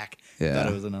 "It's back." Yeah. Thought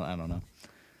it was I don't know.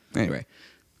 Anyway,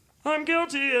 I'm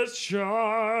guilty as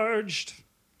charged.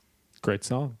 Great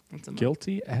song. That's a-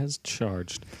 Guilty as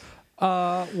charged.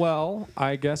 Well,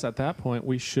 I guess at that point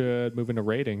we should move into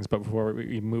ratings. But before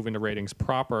we move into ratings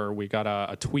proper, we got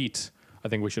a tweet I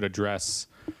think we should address.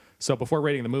 So before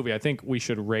rating the movie, I think we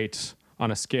should rate on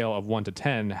a scale of 1 to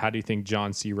 10. How do you think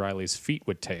John C. Reilly's feet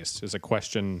would taste? Is a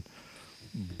question.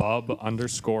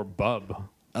 Bub_Bub.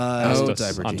 asked us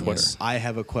diaper on Twitter. genius. I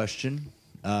have a question.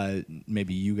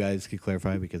 Maybe you guys could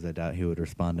clarify because I doubt he would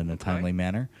respond in a timely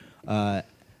manner.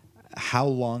 How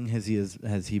long has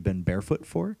he been barefoot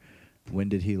for? When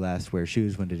did he last wear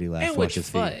shoes? When did he last And wash which his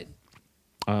foot? feet?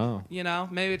 Oh.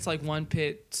 Maybe it's like one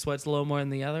pit sweats a little more than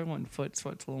the other, one foot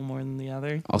sweats a little more than the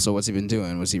other. also, what's he been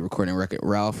doing? Was he recording Wreck-It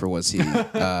Ralph, or was he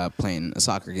playing a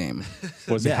soccer game?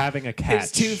 Was he having a catch?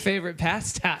 His two favorite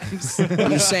pastimes.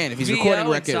 I'm just saying, if he's VO recording and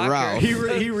Wreck-It soccer. Ralph,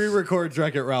 He re-records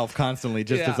Wreck-It Ralph constantly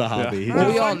just Yeah. as a hobby. Yeah. He well,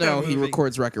 we just- all fuck that know he movie.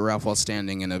 records Wreck-It Ralph while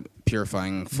standing in a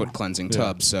purifying foot cleansing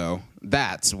tub. So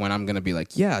that's when I'm gonna be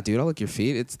like, yeah, dude, I'll lick your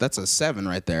feet. That's a 7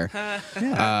 right there.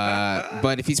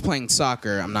 But if he's playing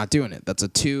soccer, I'm not doing it. That's a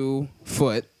 2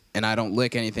 foot, and I don't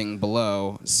lick anything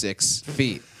below 6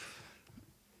 feet.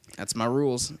 That's my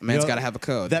rules. A man's You know, got to have a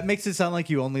code. That makes it sound like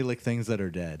you only lick things that are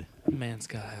dead. Man's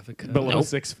gotta have a code. Below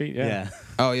 6 feet? Yeah.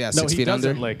 oh yeah, No, 6 he feet doesn't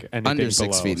under. lick anything Under 6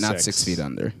 below feet, not 6. 6 feet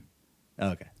under.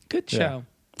 Okay. Good Yeah. show.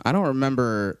 I don't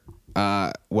remember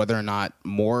whether or not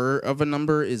more of a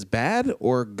number is bad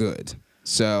or good.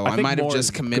 So I think might have more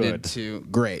just is committed good. to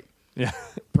great. Yeah.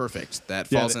 Perfect.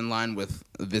 That Yeah, falls in line with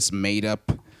this made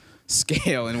up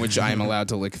scale in which I am allowed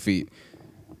to lick feet.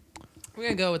 We're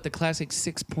gonna go with the classic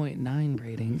 6.9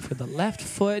 rating for the left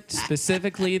foot,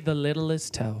 specifically the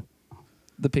littlest toe.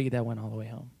 The piggy that went all the way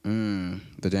home.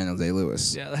 The Daniel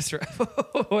Day-Lewis. Yeah, that's right.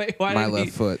 Wait, why My did left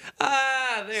he? foot.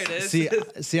 Ah, there it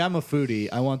is. See, I'm a foodie.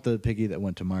 I want the piggy that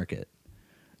went to market.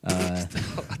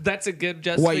 That's a good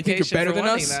Why, you think you're justification better for than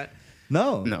wanting us? that.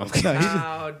 No, No. he just-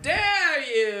 How dare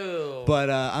you? but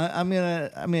I'm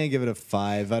gonna give it a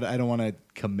 5. I don't want to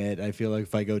commit. I feel like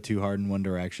if I go too hard in one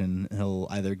direction, he'll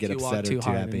either get You walk upset or too too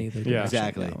hard in happy. either Yeah. direction.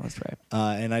 Exactly. No, that's right.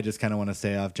 And I just kind of want to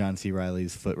stay off John C.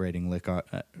 Reilly's foot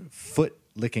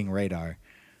licking radar,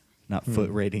 not foot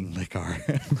rating liquor.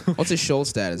 What's his shoal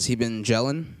status? He been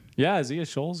gelling? Yeah, is he a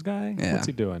Shoals guy? Yeah. What's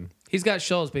he doing? He's got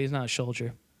shoals, but he's not a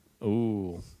soldier.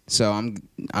 Ooh. So I'm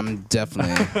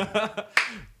definitely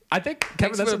I think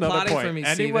Thanks Kevin, that's for another plotting point. for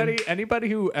me, Anybody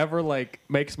who ever like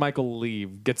makes Michael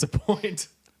leave gets a point.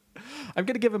 I'm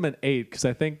gonna give him an 8 because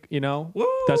I think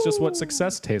that's just what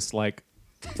success tastes like.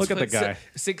 Look at the guy.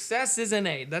 Success is an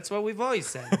aid. That's what we've always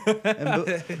said. And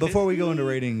before we go into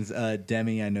ratings,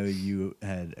 Demi, I know you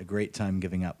had a great time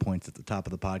giving out points at the top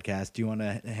of the podcast. Do you want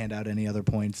to hand out any other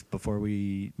points before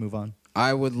we move on?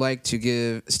 I would like to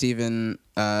give Steven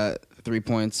 3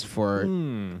 points for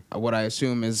what I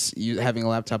assume is you having a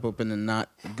laptop open and not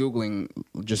Googling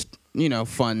just,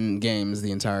 fun games the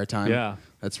entire time. Yeah.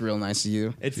 That's real nice of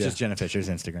you. It's just Jenna Fisher's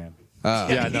Instagram.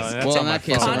 Yeah, no, that's well, on in my that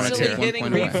case, phone. I want to Constantly take 1 hitting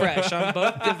point away. refresh on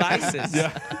both devices.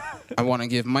 I want to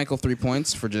give Michael 3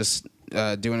 points for just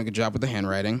doing a good job with the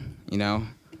handwriting.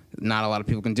 Not a lot of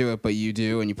people can do it, but you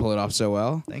do, and you pull it off so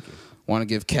well. Thank you. Want to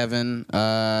give Kevin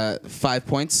 5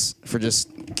 points for just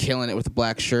killing it with a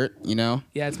black shirt. Yeah,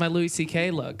 it's my Louis C.K.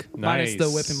 look. Minus the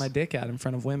Nice. whipping my dick out in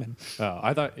front of women. Oh,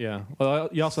 I thought, yeah. Well,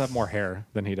 you also have more hair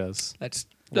than he does. That's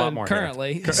A lot more hair.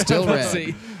 currently. Still Let's red.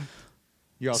 see.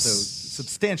 You're also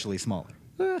substantially smaller.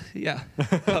 Yeah.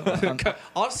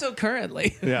 Also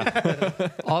currently. Yeah.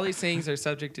 All these things are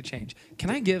subject to change. Can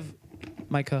I give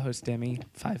my co-host Demi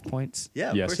 5 points? Yeah,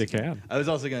 of Yes, course you can. I was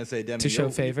also going to say, Demi, To show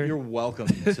favor? You're welcome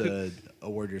to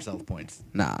award yourself points.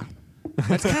 Nah.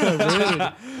 That's kind of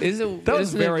rude. Is it? That was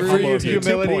isn't very it humble rude of you. 2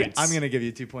 Humility. points. I'm gonna give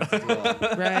you 2 points as well.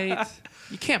 Right?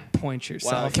 You can't point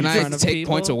yourself. Can in I front of take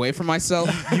people. points away from myself?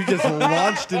 You just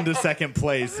launched into second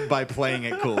place by playing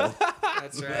it cool.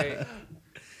 That's right.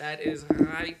 That is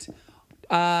right.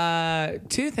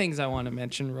 2 things I want to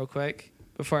mention real quick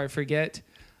before I forget.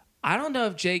 I don't know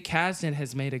if Jake Kasdan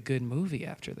has made a good movie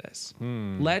after this.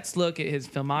 Let's look at his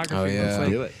filmography Oh, yeah. real quick.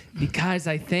 Do it. Because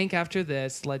I think after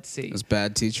this, let's see. It was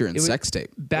Bad Teacher and was- Sex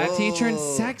Tape. Bad Teacher and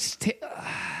Sex Tape.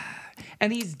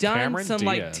 And he's done Cameron some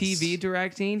like Diaz. TV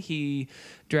directing. He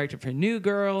directed for New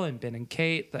Girl and Ben and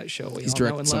Kate, that show we He's all know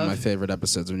directed and some of love. my favorite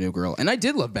episodes of New Girl, and I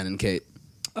did love Ben and Kate.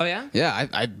 Oh yeah? Yeah,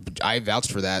 I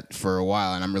vouched for that for a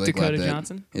while, and I'm really Dakota glad that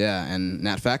Johnson? Yeah, and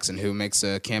Nat Faxon, who makes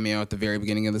a cameo at the very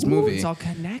beginning of this Ooh, movie, it's all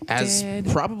connected. as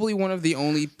probably one of the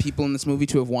only people in this movie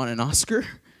to have won an Oscar.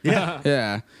 Yeah.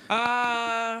 Yeah,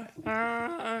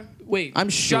 Wait. I'm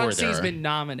sure John there C's are. been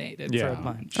nominated for Yeah. a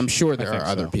bunch. I'm sure there think are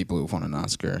other so. people who've won an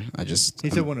Oscar. He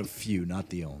said one of few, not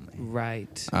the only.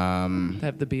 Right.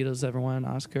 Have the Beatles ever won an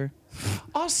Oscar?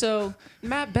 Also,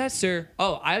 Matt Besser.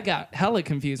 Oh, I got hella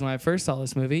confused when I first saw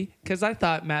this movie because I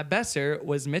thought Matt Besser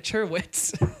was Mitch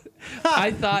Hurwitz.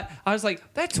 I was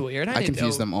like, that's weird. I I didn't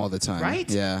confuse know. them all the time. Right?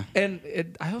 Yeah. And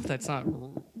I hope that's not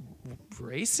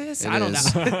racist. It I don't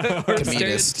is. know. Or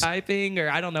Comedist. stereotyping, or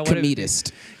I don't know what it is.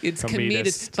 Comedist. It's Comedist.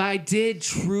 comedist. But I did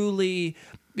truly,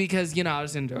 because, I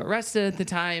was into Arrested at the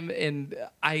time, and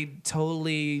I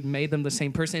totally made them the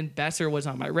same person. Besser was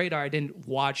on my radar. I didn't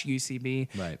watch UCB.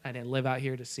 Right. I didn't live out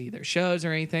here to see their shows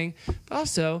or anything. But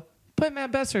also, put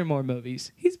Matt Besser in more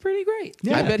movies. He's pretty great.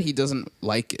 Yeah. I bet he doesn't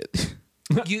like it.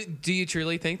 Do you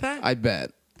truly think that? I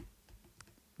bet.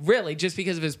 Really? Just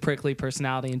because of his prickly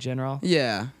personality in general?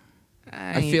 Yeah.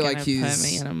 I feel like Put he's-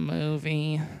 me in a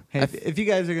movie. Hey, if you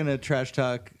guys are gonna trash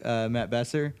talk Matt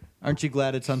Besser, aren't you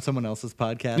glad it's on someone else's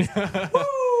podcast?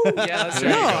 Yeah, that's right.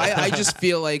 No, I just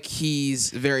feel like he's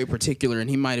very particular, and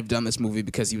he might have done this movie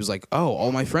because he was like, "Oh,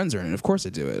 all my friends are in it. Of course I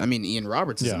do it." I mean, Ian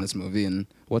Roberts is Yeah. in this movie, and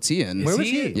what's he in? Where was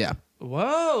he? Yeah,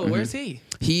 Whoa, where's he?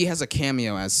 he has a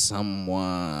cameo as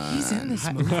someone. He's in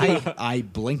this movie. I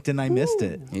blinked and I missed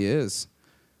it. He is.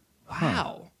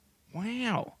 Wow.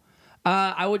 Wow.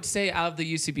 I would say out of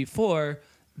the UCB4,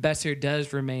 Besser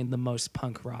does remain the most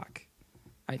punk rock,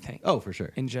 I think, Oh, for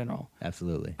sure. in general.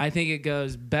 Absolutely. I think it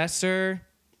goes Besser.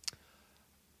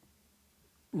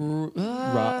 Oh,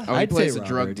 he I'd plays say a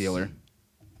drug Roberts. dealer.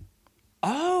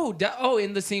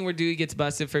 In the scene where Dewey gets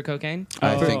busted for cocaine?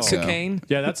 I For think so. cocaine?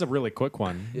 Yeah, that's a really quick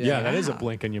one. Yeah, that is a Yeah.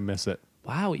 blink and you miss it.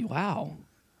 Wow.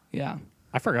 Yeah.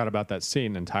 I forgot about that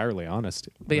scene entirely, honest.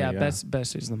 But yeah,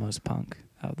 Besser's the most punk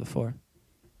out of the 4.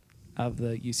 Of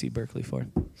the UC Berkeley 4.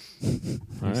 All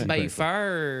right. By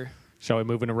far. Shall we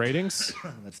move into ratings?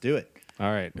 Let's do it.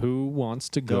 All right. Who wants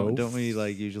to go? Don't we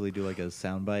like usually do like a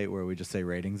soundbite where we just say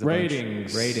ratings? a bunch?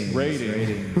 Ratings. Ratings.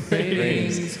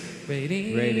 Ratings.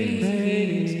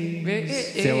 Ratings.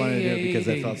 See, I wanted to do it because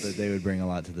I thought that they would bring a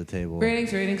lot to the table.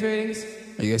 Ratings.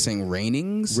 Are you guys saying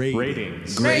Rainings?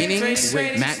 Ratings. Grainings?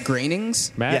 Ratings. Matt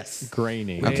Grainings? Matt Yes.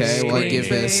 Graining. Okay, well, I give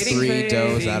this 3 Ratings.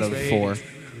 does out of 4.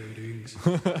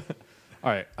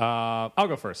 All right. I'll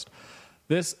go first.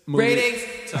 This movie. Ratings.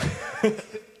 Sorry.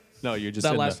 No, you just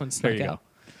That said last the- one There snuck you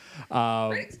out.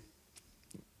 go.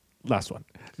 Last one.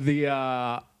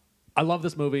 I love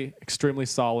this movie. Extremely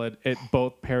solid. It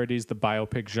both parodies the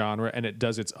biopic genre and it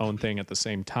does its own thing at the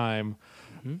same time.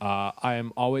 I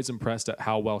am always impressed at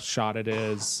how well shot it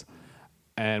is.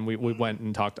 And we went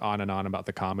and talked on and on about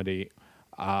the comedy.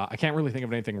 I can't really think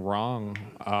of anything wrong.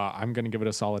 I'm going to give it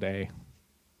a solid A.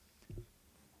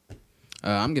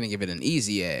 I'm going to give it an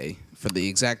easy A for the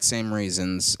exact same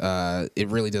reasons. It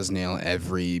really does nail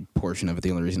every portion of it. The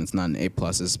only reason it's not an A+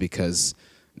 is because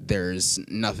there's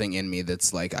nothing in me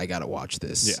that's like, I got to watch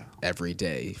this every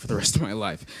day for the rest of my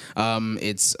life.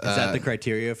 It's Is that the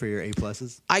criteria for your A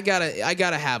pluses? I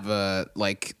gotta have a,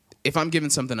 like, if I'm giving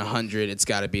something 100, it's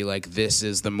got to be like, this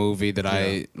is the movie that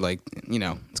I like.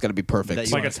 It's got to be perfect. That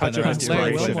It's you like a wanna spend touch of the rest of your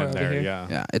life inspiration Wilmore in over there. here. Yeah.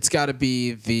 yeah, it's got to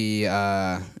be the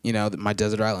my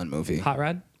Desert Island movie. Hot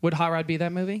Rod. Would Hot Rod be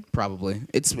that movie? Probably.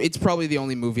 It's probably the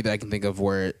only movie that I can think of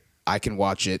where I can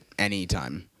watch it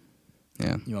anytime.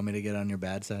 Yeah. You want me to get on your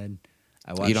bad side?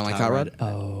 I You don't like Hot Rod?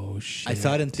 Oh shit. I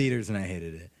saw it in theaters and I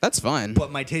hated it. That's fine.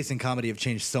 But my tastes in comedy have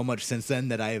changed so much since then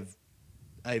that I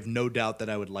have no doubt that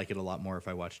I would like it a lot more if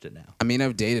I watched it now. I mean,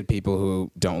 I've dated people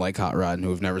who don't like Hot Rod and who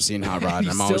have never seen Hot Rod, and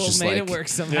You I'm still always just made like, it work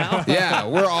somehow. yeah,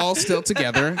 we're all still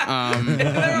together.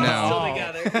 No,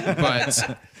 Together.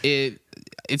 but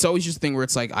it's always just a thing where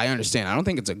it's like, I understand. I don't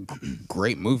think it's a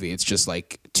great movie. It's just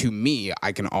like, to me,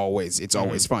 it's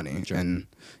always funny. And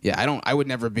yeah, I would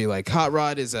never be like, Hot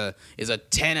Rod is a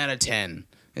 10 out of 10.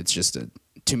 It's just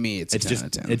to me, it's a 10 out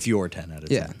of 10. It's your 10 out of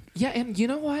 10. Yeah. Yeah, and you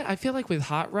know what? I feel like with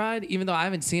Hot Rod, even though I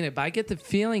haven't seen it, but I get the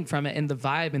feeling from it and the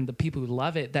vibe and the people who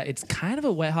love it that it's kind of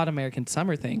a Wet Hot American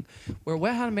Summer thing, where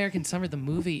Wet Hot American Summer, the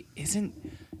movie, isn't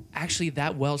actually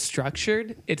that well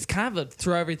structured. It's kind of a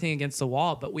throw everything against the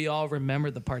wall, but we all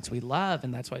remember the parts we love,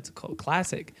 and that's why it's a cult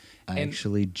classic. I And-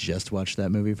 actually just watched that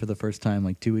movie for the first time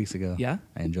like 2 weeks ago. Yeah?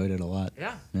 I enjoyed it a lot.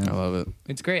 Yeah. I love it.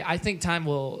 It's great. I think time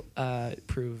will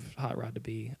prove Hot Rod to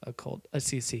be a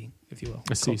CC, if you will.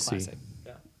 A cult CC. classic.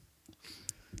 Yeah.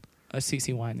 A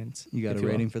CC Winans. You got if a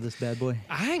will. rating for this bad boy?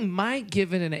 I might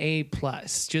give it an A+,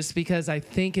 just because I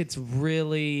think it's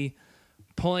really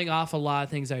pulling off a lot of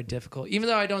things that are difficult. Even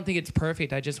though I don't think it's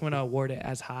perfect, I just want to award it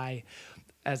as high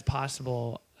as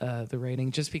possible, the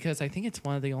rating, just because I think it's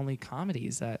one of the only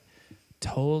comedies that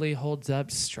totally holds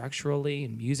up structurally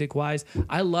and music-wise.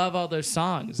 I love all those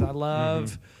songs. I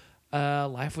love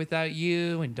Life Without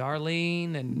You and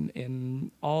Darlene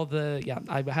and all the,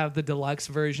 I have the deluxe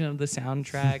version of the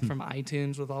soundtrack from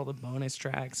iTunes with all the bonus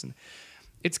tracks, and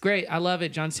it's great. I love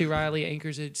it. John C. Reilly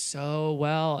anchors it so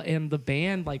well, and the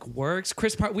band works. We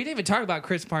didn't even talk about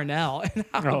Chris Parnell and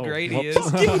how great he is.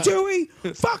 Fuck you, Joey.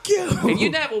 Fuck you. And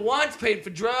you never once paid for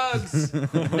drugs.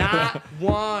 Not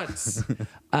once. So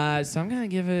I'm going to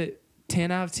give it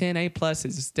 10 out of 10 A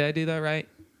pluses. Did I do that right?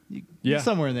 Yeah.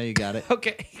 Somewhere in there you got it.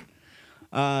 Okay.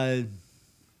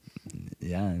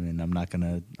 Yeah, I mean, I'm not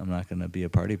gonna be a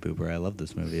party pooper. I love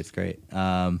this movie. It's great.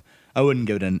 I wouldn't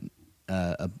give it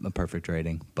a perfect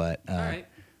rating, but All right.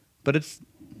 but it's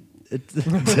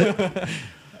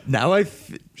now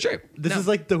Sure. This is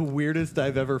like the weirdest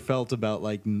I've ever felt about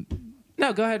like.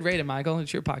 No, go ahead, rate it, Michael.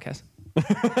 It's your podcast.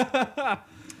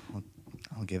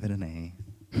 I'll give it an A.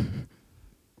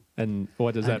 And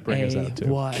what does that bring us out to?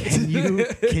 What? Can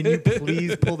you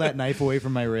please pull that knife away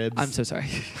from my ribs? I'm so sorry.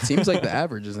 Seems like the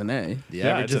average is an A. The Yeah,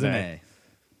 average it's is an an A.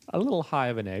 A. A little high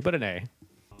of an A, but an A.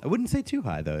 I wouldn't say too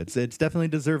high though. It's definitely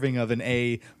deserving of an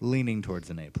A, leaning towards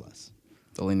an A plus.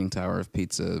 The Leaning Tower of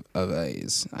Pizza of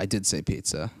A's. I did say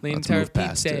pizza. Leaning Let's Tower move of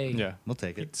past Pizza. it. Yeah. We'll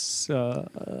take it. It's I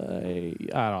don't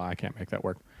know. I can't make that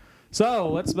work.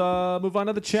 So let's move on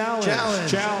to the challenge.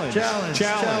 Challenge. We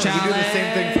do the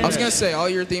same thing. For I was gonna say all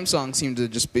your theme songs seem to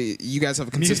just be. You guys have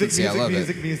a consistency. I love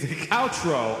it. music.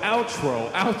 Outro.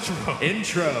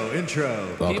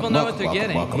 Intro. People know what they're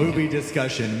getting. Movie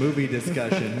discussion.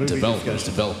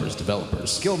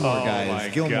 Developers. Gilmore Oh guys. my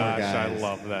Gilmore gosh, guys. I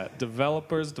love that.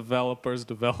 Developers. It's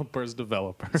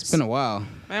been a while.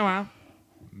 Oh, wow.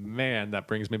 Man, that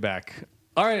brings me back.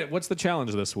 All right, what's the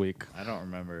challenge this week? I don't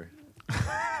remember.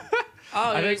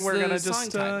 Oh, I think it's we're the gonna song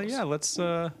just titles. let's.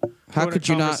 How go into could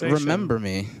you not conversation. remember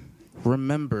me?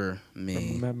 Remember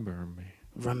me. Remember me.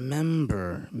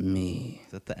 Remember me.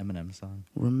 Is that the Eminem song?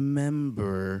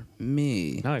 Remember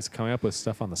me. No, he's coming up with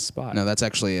stuff on the spot. No, that's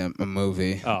actually a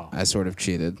movie. Oh. I sort of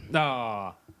cheated.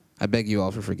 Ah. I beg you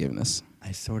all for forgiveness.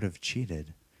 I sort of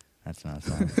cheated. That's not a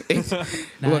song.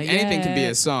 Look, anything can be a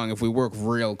yet. song if we work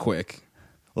real quick.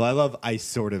 Well, I love I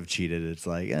sort of cheated. It's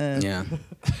like, Yeah.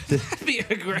 That'd be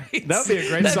a great. That'd be a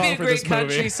great That'd song be a for great this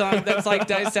country movie. song that's like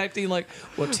dissecting, like,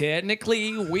 well,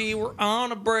 technically we were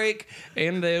on a break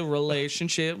and the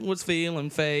relationship was feeling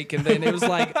fake, and then it was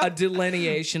like a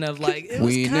delineation of like it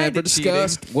was We kinda never cheating.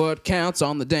 discussed what counts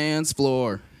on the dance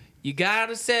floor. You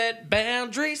gotta set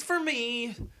boundaries for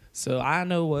me, so I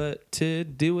know what to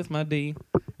do with my D.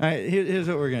 All right, here's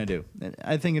what we're gonna do.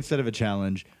 I think instead of a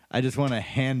challenge, I just want to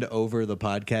hand over the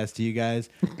podcast to you guys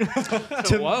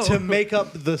Whoa. to make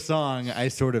up the song. I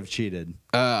sort of cheated.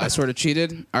 I sort of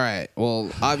cheated. All right. Well,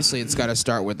 obviously it's got to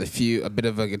start with a bit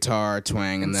of a guitar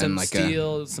twang, and then Some like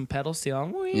steel, some pedal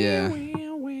steel. Yeah.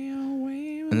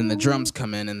 and then the drums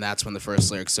come in, and that's when the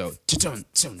first lyrics. So, tune.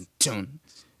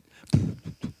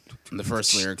 And the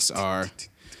first lyrics are,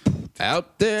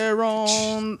 out there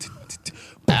on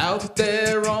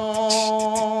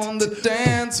the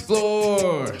dance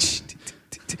floor.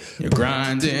 You're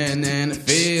grinding and it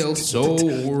feels so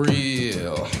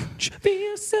real.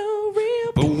 Feels so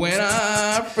real. But when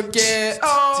I forget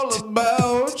all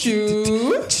about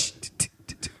you,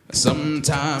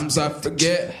 sometimes I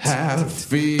forget how to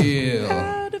feel.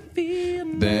 How to feel.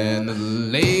 Then the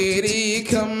lady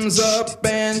comes up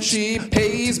and she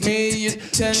pays me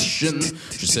attention.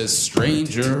 She says,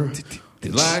 stranger,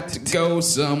 you'd like to go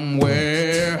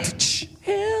somewhere.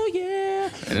 Hell yeah.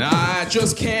 And I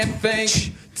just can't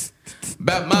think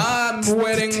about my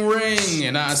wedding ring.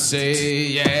 And I say,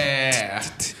 yeah,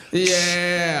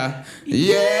 Yeah,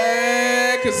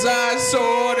 yeah, 'cause I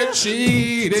sorta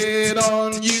cheated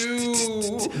on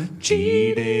you.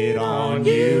 Cheated on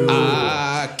you.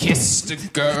 I kissed a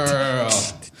girl,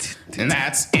 and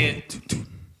that's it.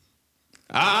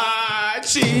 I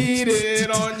cheated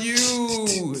on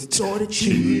you. Sorta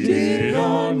cheated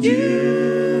on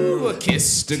you. I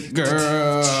kissed a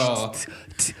girl,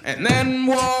 and then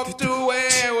walked away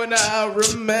when I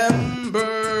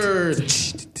remembered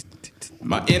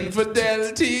my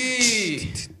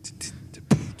infidelity.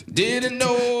 Didn't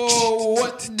know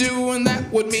what to do, and that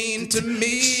would mean to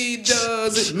me.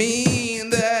 Does it mean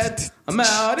that I'm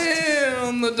out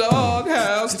in the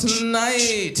doghouse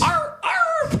tonight? Arr,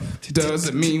 arr. Does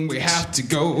it mean we have to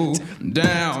go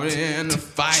down in a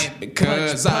fight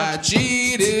because I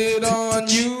cheated on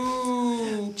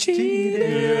you?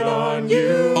 Cheated on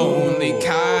you. Only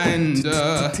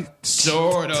kinda,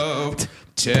 sort of,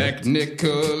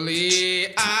 technically,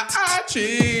 I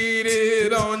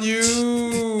cheated on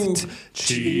you.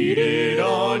 Cheated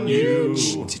on you.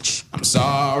 I'm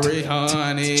sorry,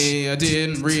 honey, I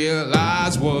didn't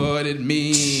realize what it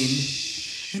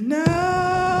means.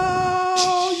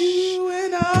 Now you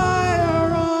and I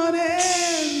are on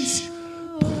ends.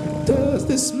 Does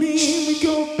this mean we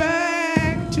go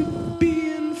back to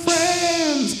being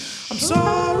friends? I'm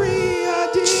sorry I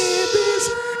did this,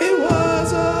 it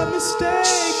was a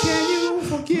mistake. Can you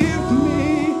forgive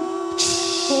me?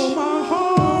 Oh, my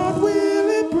heart will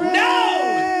it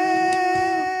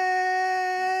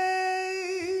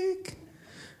break?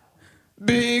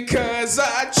 Because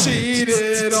I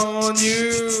cheated on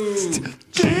you.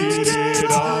 Cheated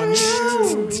on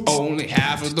you. Only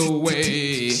half of the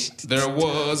way. There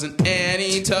wasn't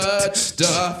any touch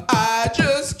stuff. I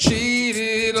just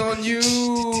cheated on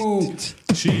you.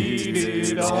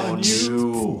 Cheated on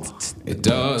you. It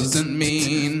doesn't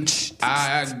mean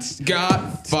I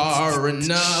got far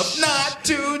enough not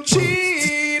to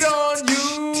cheat on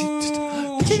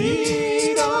you.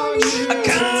 Cheat on you. I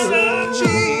kinda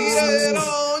cheated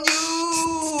on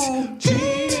you.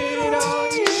 Cheated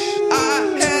on you. I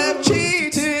have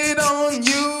cheated on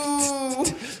you.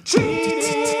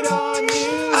 Cheated on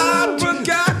you. I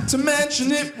forgot to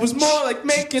mention it was more like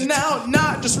making out,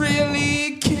 not just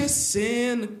really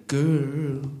kissing a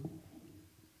girl.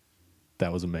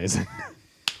 That was amazing.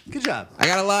 Good job. I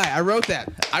gotta lie. I wrote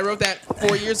that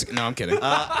 4 years ago. No, I'm kidding.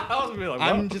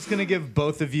 I'm just gonna give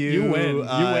both of you. You win. You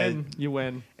win. You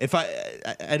win. If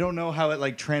I don't know how it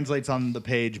like translates on the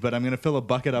page, but I'm gonna fill a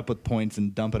bucket up with points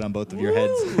and dump it on both of your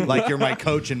heads, like you're my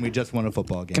coach and we just won a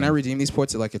football game. Can I redeem these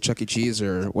points at like a Chuck E. Cheese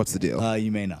or what's the deal?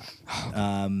 You may not.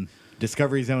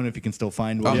 Discovery Zone, if you can still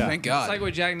find one. Oh, Yeah. thank It's God. like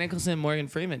with Jack Nicholson and Morgan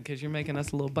Freeman, because you're making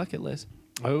us a little bucket list.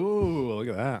 Oh, look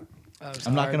at that.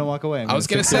 I'm not gonna walk away. I was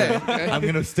gonna say I'm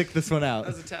gonna stick this one out.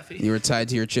 That was a toughie. you were tied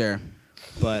to your chair.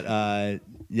 But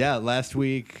yeah, last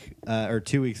week or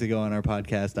 2 weeks ago on our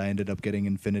podcast, I ended up getting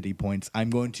infinity points. I'm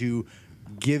going to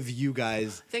give you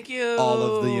guys Thank you. all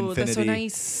of the infinity. That's so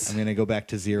nice. I'm gonna go back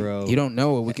to 0. You don't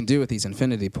know what we can do with these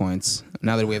infinity points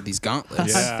now that we have these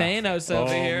gauntlets. Yeah. Thanos over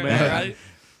Oh, here. man.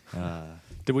 Right?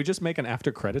 Did we just make an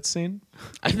after credits scene?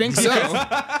 I think so.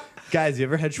 Guys, you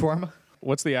ever had shawarma?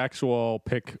 What's the actual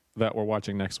pick that we're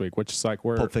watching next week? Which psych?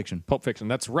 We're Pulp Fiction. Pulp Fiction.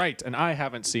 That's right, and I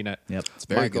haven't seen it. Yep. It's a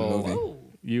very Michael, good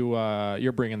movie.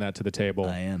 You're bringing that to the table.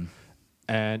 I am.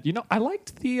 And I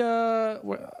liked the.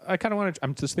 I kind of wanted.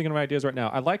 I'm just thinking of ideas right now.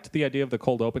 I liked the idea of the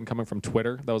cold open coming from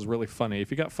Twitter. That was really funny.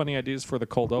 If you got funny ideas for the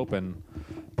cold open,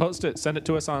 post it. Send it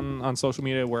to us on social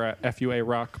media. We're at FUA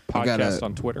Rock Podcast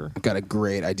on Twitter. I've got a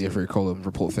great idea for your cold open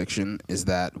for Pulp Fiction. Is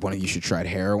that one of you should try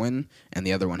heroin, and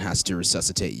the other one has to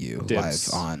resuscitate you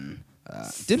Dibs. live on.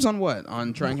 Dibs on what?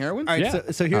 On trying heroin? All right,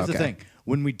 Yeah. so here's the Okay. thing.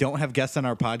 When we don't have guests on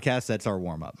our podcast, that's our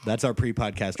warm up. That's our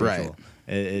pre-podcast Right. ritual.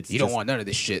 It's You just, don't want none of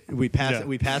this shit. we pass Yeah. it.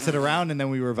 We pass it around and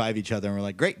then we revive each other and we're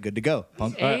like, great, good to go.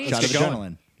 Pump, Hey. shot of Let's get going.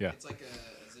 adrenaline. Yeah. It's like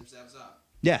a zip zap zop.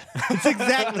 Yeah, it's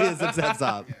exactly as it sets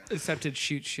up. Except it's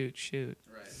shoot, shoot, shoot.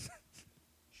 Right.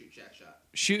 Shoot, chat, shot.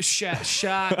 Shoot,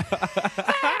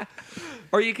 shot.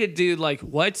 Or you could do like,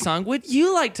 what song would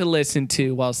you like to listen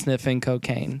to while sniffing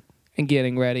cocaine and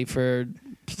getting ready for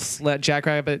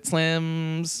Jackrabbit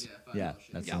Slims? Yeah,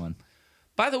 that's the one.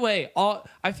 By the way,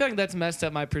 I feel like that's messed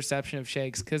up my perception of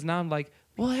shakes because now I'm like,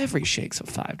 well, every shake's a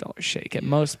 $5 shake at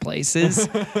most places,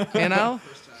 you know?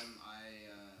 First time I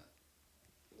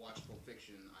watched Pulp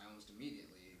Fiction, I almost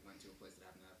immediately went to a place that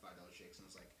happened to have $5 shakes, and I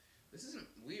was like, this isn't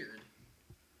weird.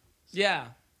 Yeah.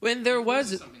 When there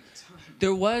was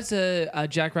a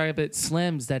Jackrabbit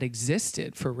Slims that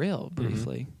existed for real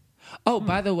briefly. Oh,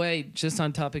 by the way, just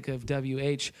on topic of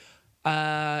WH,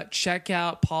 check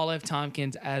out Paul F.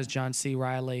 Tompkins as John C.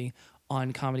 Reilly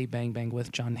on Comedy Bang Bang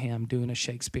with John Hamm doing a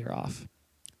Shakespeare off.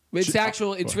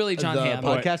 It's really John the Hamm.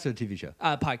 podcast or TV show?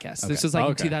 Podcast. This was like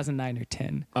in Okay. 2009 or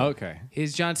 10. Okay.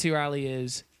 His John C. Reilly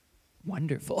is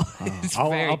wonderful. It's I'll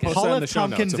very good. post Paul that in F. the show notes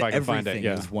Tompkins, if I can find it. everything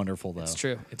Yeah. is wonderful though. It's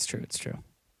true. It's true.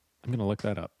 I'm going to look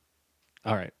that up.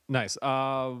 All right. Nice.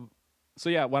 So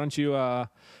yeah, why don't you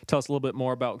tell us a little bit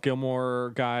more about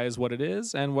Gilmore Guys, what it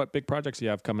is, and what big projects you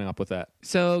have coming up with that.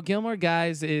 So Gilmore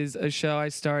Guys is a show I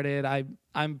started.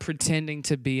 I'm pretending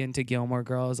to be into Gilmore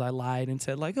Girls. I lied and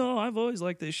said like, oh, I've always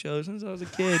liked this show since I was a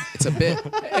kid. It's a bit.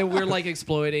 And we're like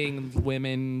exploiting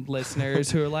women listeners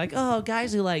who are like, oh,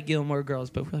 guys who like Gilmore Girls,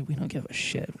 but we're like, we don't give a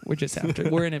shit.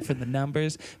 We're in it for the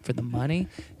numbers, for the money,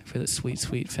 and for the sweet,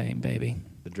 sweet fame, baby.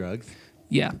 The drugs.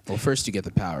 Yeah. Well, first you get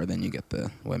the power, then you get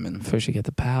the women. First you get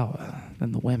the power,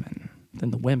 then the women. Then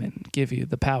the women give you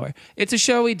the power. It's a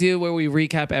show we do where we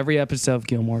recap every episode of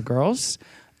Gilmore Girls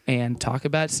and talk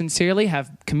about it sincerely,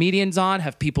 have comedians on,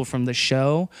 have people from the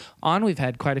show on. We've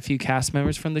had quite a few cast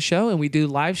members from the show, and we do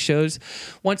live shows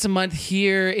once a month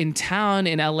here in town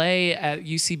in LA at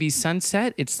UCB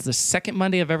Sunset. It's the second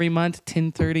Monday of every month,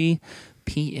 10:30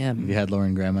 p.m. You had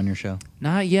Lauren Graham on your show?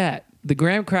 Not yet. The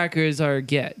graham crackers are a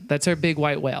get. That's our big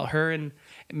white whale. Her and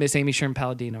Miss Amy Sherman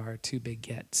Palladino are our two big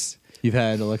gets. You've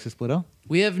had Alexis Bledel?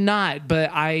 We have not,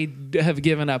 but I have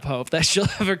given up hope that she'll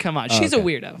ever come on. She's okay. a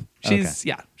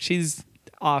weirdo. She's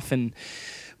off in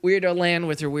weirdo land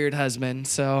with her weird husband,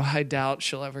 so I doubt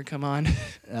she'll ever come on.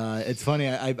 It's funny.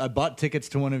 I bought tickets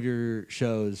to one of your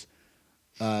shows.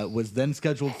 Was then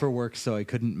scheduled for work, so I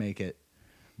couldn't make it.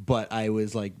 But I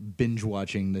was like binge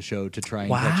watching the show to try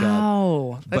and catch up.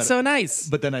 Wow, that's But- so nice.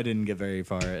 But then I didn't get very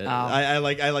far. I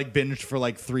binged for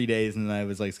like 3 days, and then I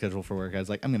was like scheduled for work. I was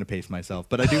like, I'm gonna pace myself,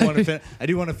 but I do want to. I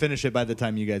do want to finish it by the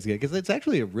time you guys get, because it's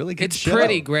actually a really good It's show.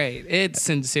 pretty great. It's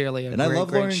sincerely a And great, I love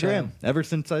great Lauren show. Graham. Ever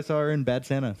since I saw her in Bad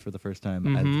Santa for the first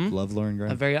time, I love Lauren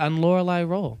Graham. A very un-Lorelai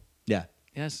role. Yeah,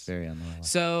 Yes. very unlovable.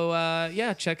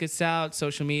 So check us out.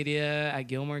 Social media at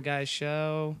Gilmore Guys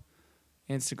Show,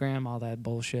 Instagram, all that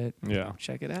bullshit. Yeah.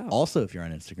 Check it out. Also, if you're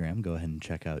on Instagram, go ahead and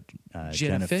check out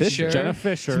Jenna Fisher. Jenna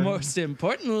Fisher. Most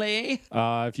importantly,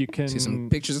 If you can See some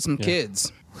pictures of some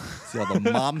kids. See all the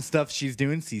mom stuff she's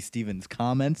doing. See Steven's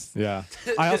comments. Yeah.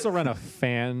 I also run a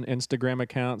fan Instagram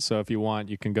account, so if you want,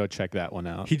 you can go check that one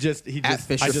out. He just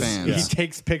Fisher fans. He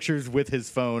takes pictures with his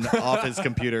phone off his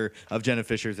computer of Jenna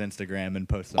Fisher's Instagram and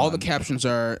posts them. All the on- captions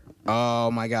are,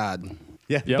 oh my God.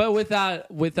 Yeah. Yep. but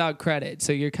without credit.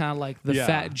 So you're kind of like the Yeah.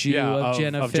 fat Jew Yeah, of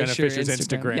Jenna of Jenna Fisher's Fisher's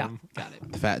Instagram. Yeah, got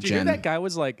it. Fat Did you hear Jen. that guy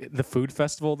was like the food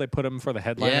festival? They put him for the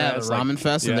headliner. Yeah, the as, like- Ramen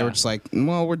Fest, and they Yeah. were just like,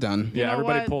 well, we're done. Yeah, You know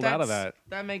everybody what? pulled out of that.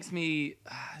 That makes me.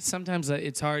 Sometimes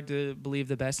it's hard to believe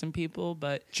the best in people,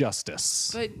 but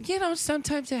Justice.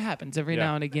 sometimes it happens every Yeah.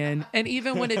 now and again. And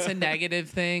even when it's a negative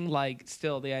thing, like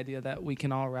still the idea that we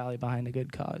can all rally behind a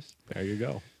good cause. There you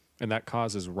go. And that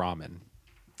causes ramen.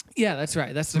 Yeah, that's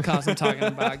right. That's the cause I'm talking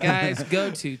about. Guys, go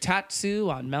to Tatsu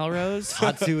on Melrose.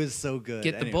 Tatsu is so good.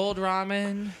 Get the Anyway, bold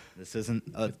ramen. This isn't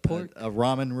a pork.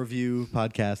 ramen review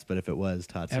podcast, but if it was,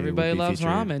 Tatsu. Everybody would be loves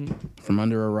featured. ramen. From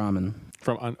under a ramen.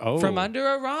 From Under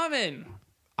a ramen.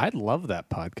 I'd love that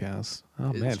podcast. Oh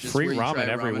It's man, just free where you ramen try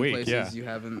every ramen week. places Yeah. you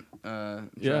haven't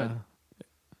Yeah. tried.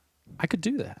 I could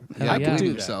do that. Yeah, I I yeah. can do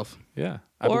that. yourself. Yeah.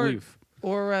 I Or- believe.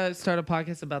 Or start a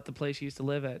podcast about the place you used to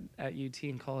live at UT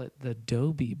and call it the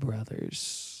Doobie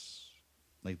Brothers.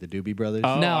 Like the Doobie Brothers.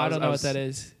 Oh, No, I I was- don't I know was- what that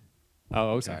is. Oh,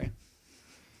 okay. Sorry.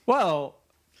 Well,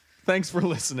 thanks for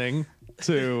listening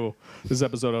to this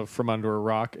episode of From Under a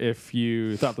Rock. If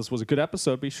you thought this was a good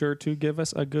episode, be sure to give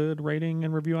us a good rating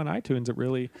and review on iTunes. It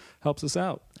really helps us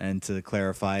out. And to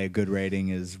clarify, a good rating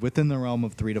is within the realm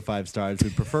of 3 to 5 stars. We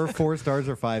prefer 4 stars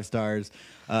or 5 stars.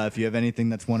 If you have anything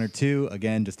that's 1 or 2,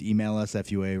 again, just email us,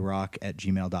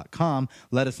 fuarock@gmail.com.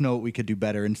 Let us know what we could do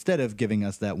better instead of giving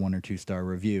us that 1 or 2 star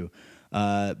review.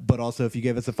 But also, if you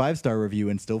gave us a 5-star review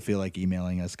and still feel like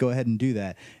emailing us, go ahead and do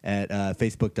that at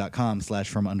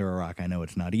facebook.com/FromUnderARock. I know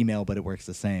it's not email, but it works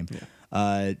the same.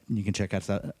 Yeah. You can check us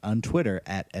out on Twitter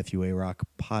at FUA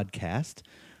Podcast.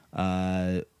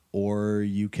 Or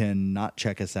you can not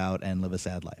check us out and live a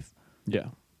sad life. Yeah.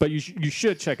 But you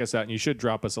should check us out, and you should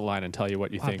drop us a line and tell you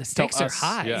what you Wow, think. the stakes Tell are us-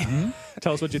 high. Yeah.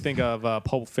 Tell us what you think of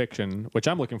Pulp Fiction, which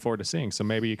I'm looking forward to seeing. So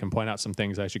maybe you can point out some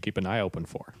things I should keep an eye open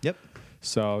for. Yep.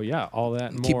 So yeah, all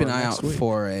that and more. Keep an eye next out week.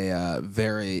 for a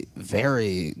very,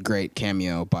 very great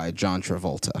cameo by John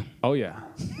Travolta. Oh yeah.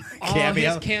 Cameo?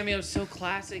 Oh, his cameo is so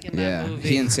classic in that Yeah, movie.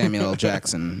 he and Samuel L.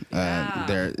 Jackson.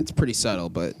 Yeah. It's pretty subtle,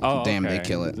 but Oh, damn, okay. they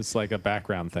kill it. It's like a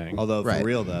background thing. Although, for Right.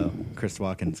 real, though, Chris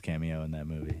Walken's cameo in that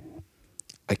movie.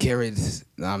 I carried.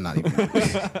 No, I'm not even.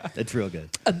 It's real good.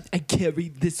 I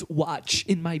carried this watch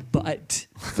in my butt.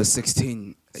 For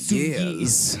 16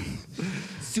 years,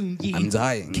 Soon ye. I'm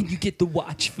dying. Can you get the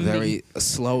watch for me? Very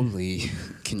slowly.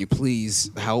 Can you please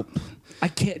help? I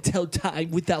can't tell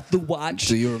time without the watch.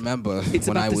 Do you remember It's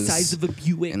when about I the was size of a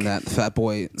Buick. in that Fat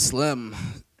Boy Slim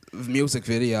music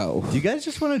video? Do you guys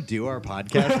just want to do our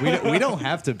podcast? We don't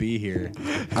have to be here.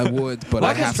 I would, but I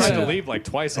Marcus have tried to to. leave like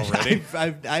twice already.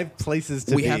 I have places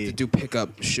to We be. have to do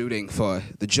pickup shooting for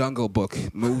the Jungle Book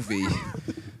movie,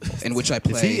 in which I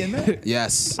play. he in there?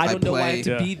 Yes, I don't know why I play have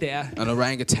to Yeah. be there. an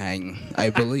orangutan, I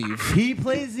believe. He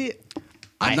plays the.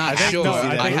 I'm not think- sure. no, I I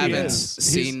think he haven't is.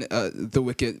 seen the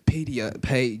Wikipedia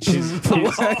page.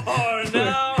 Oh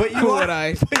no! But you What are.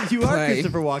 I But you are play.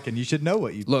 Christopher Walken. You should know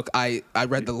what you. Look, I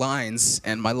read the lines,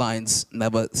 and my lines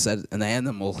never said an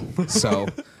animal, so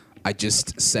I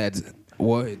just said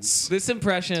words. This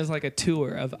impression is like a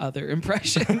tour of other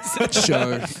impressions.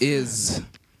 Sure is.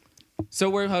 So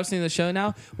we're hosting the show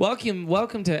now.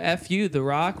 Welcome to FU The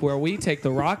Rock, where we take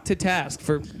The Rock to task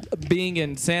for being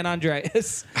in San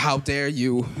Andreas. How dare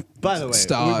you? By the way,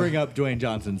 star. we bring up Dwayne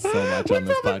Johnson so much on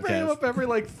this Bring him podcast. up every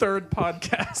like third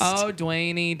podcast. Oh,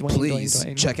 Dwayne. Please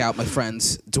Dwayne. check out my friend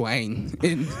Dwayne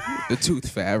in the Tooth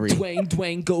Fairy.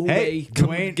 Dwayne, go Hey, away. Come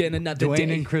Dwayne, again another Dwayne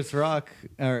day. and Chris Rock,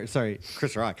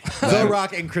 Chris Rock. The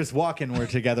Rock and Chris Walken were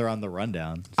together on The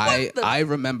Rundown. I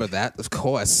remember that, of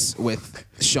course, with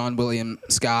Sean William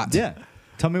Scott. Yeah.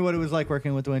 Tell me what it was like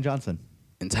working with Dwayne Johnson.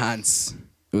 Intense.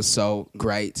 It was so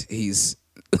great. He's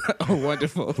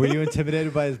wonderful. Were you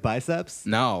intimidated by his biceps?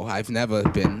 No, I've never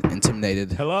been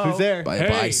intimidated Hello. Who's there? by Hey, a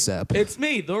bicep. It's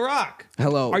me, The Rock.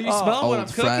 Hello. Are you smelling old what I'm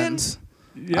cooking? friend.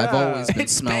 Yeah. I've always been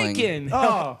It's smelling. bacon.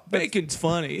 Oh, Bacon's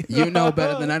funny. You know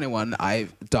better than anyone. I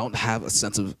don't have a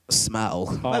sense of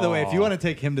smell. By the way, if you want to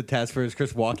take him to task for his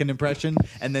Chris Walken impression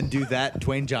and then do that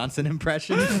Dwayne Johnson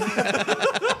impression,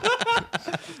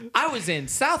 I was in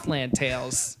Southland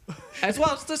Tales, as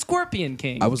well as The Scorpion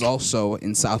King. I was also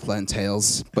in Southland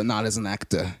Tales, but not as an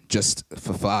actor, just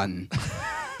for fun.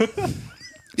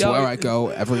 It's Yo, where I go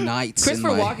every night.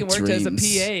 Christopher in my Walken worked as a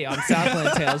dreams. PA on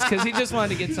Southland Tales because he just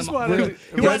wanted to get some real,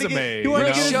 he wanted to get- resume. he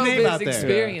wanted to you get know? his name out showbiz there.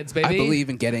 experience, baby. I believe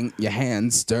in getting your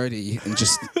hands dirty and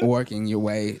just working your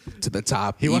way to the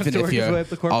top. He wants even to if work his you're way up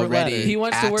the corporate already ladder. He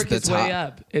wants to at work the his way top.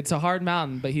 up. It's a hard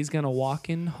mountain, but he's gonna walk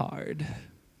in hard.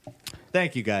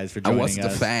 thank you guys for I joining wasn't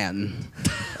us. a fan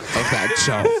of that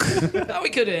joke. Oh, we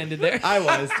could have ended there. I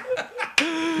was.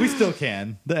 We still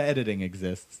can. The editing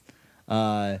exists.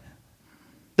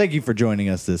 Thank you for joining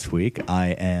us this week. I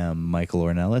am Michael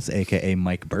Ornelas, a.k.a.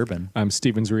 Mike Bourbon. I'm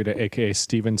Steven Zarita, aka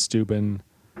Steven Steuben,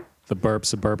 the burb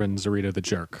suburban Zarita the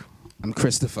jerk. I'm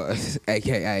Christopher,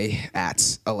 aka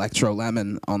at Electro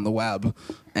Lemon on the web,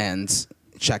 and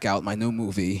check out my new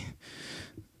movie,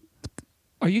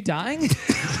 Are you dying?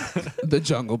 The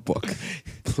Jungle Book.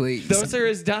 Please Those are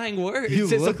his dying words. You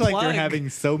It's just look a like you're plug. having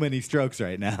so many strokes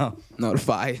right now.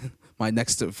 notify my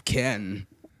next of kin.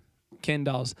 Ken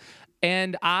dolls.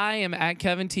 And I am at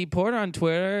Kevin T. Porter on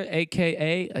Twitter,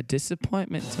 aka a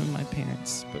disappointment to my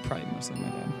parents, but probably mostly my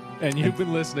dad. And you've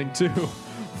been listening to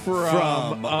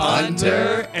From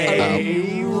Under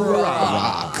a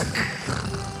rock.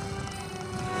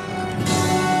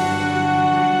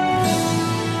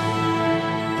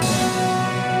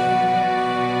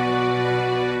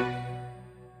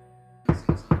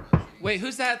 Wait,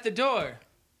 who's that at the door?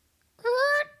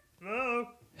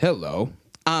 Hello,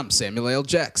 I'm Samuel L.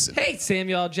 Jackson. Hey,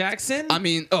 Samuel L. Jackson.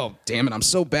 Oh, damn it, I'm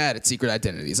so bad at secret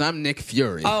identities. I'm Nick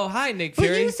Fury. Oh, hi, Nick But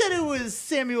Fury. you said it was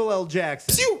Samuel L.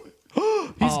 Jackson.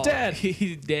 He's dead.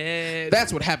 He's dead.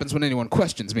 That's what happens when anyone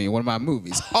questions me in one of my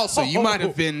movies. Also, you might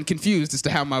have been confused as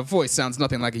to how my voice sounds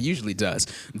nothing like it usually does.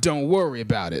 Don't worry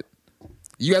about it.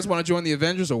 You guys want to join the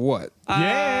Avengers or what?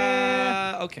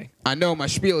 Okay. I know my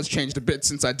spiel has changed a bit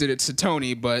since I did it to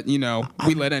Tony, but, you know,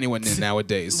 we let anyone in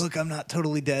nowadays. Look, I'm not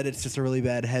totally dead. It's just a really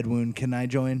bad head wound. Can I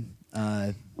join?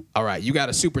 All right, you got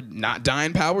a super not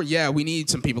dying power? Yeah, we need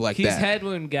some people like He's that. head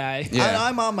wound guy. Yeah.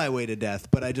 I'm on my way to death,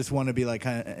 but I just want to be like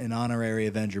kind of an honorary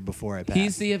Avenger before I pass.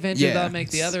 He's the Avenger Yeah. that'll make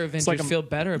the other Avengers like a- feel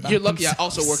better about You're lucky I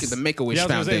themselves. also work at the Make-A-Wish Yeah, I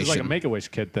was gonna say, Foundation. it's like a Make-A-Wish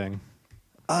kid thing.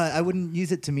 I wouldn't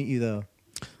use it to meet you though.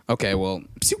 Okay, well,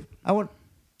 I want.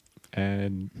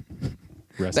 And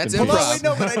rest that's in improv. peace. Hold on, wait,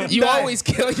 no, but I didn't You die. always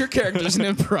kill your characters in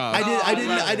improv.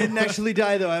 I didn't actually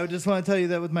die though. I just want to tell you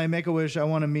that with my Make-A-Wish, I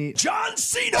want to meet John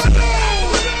Cena!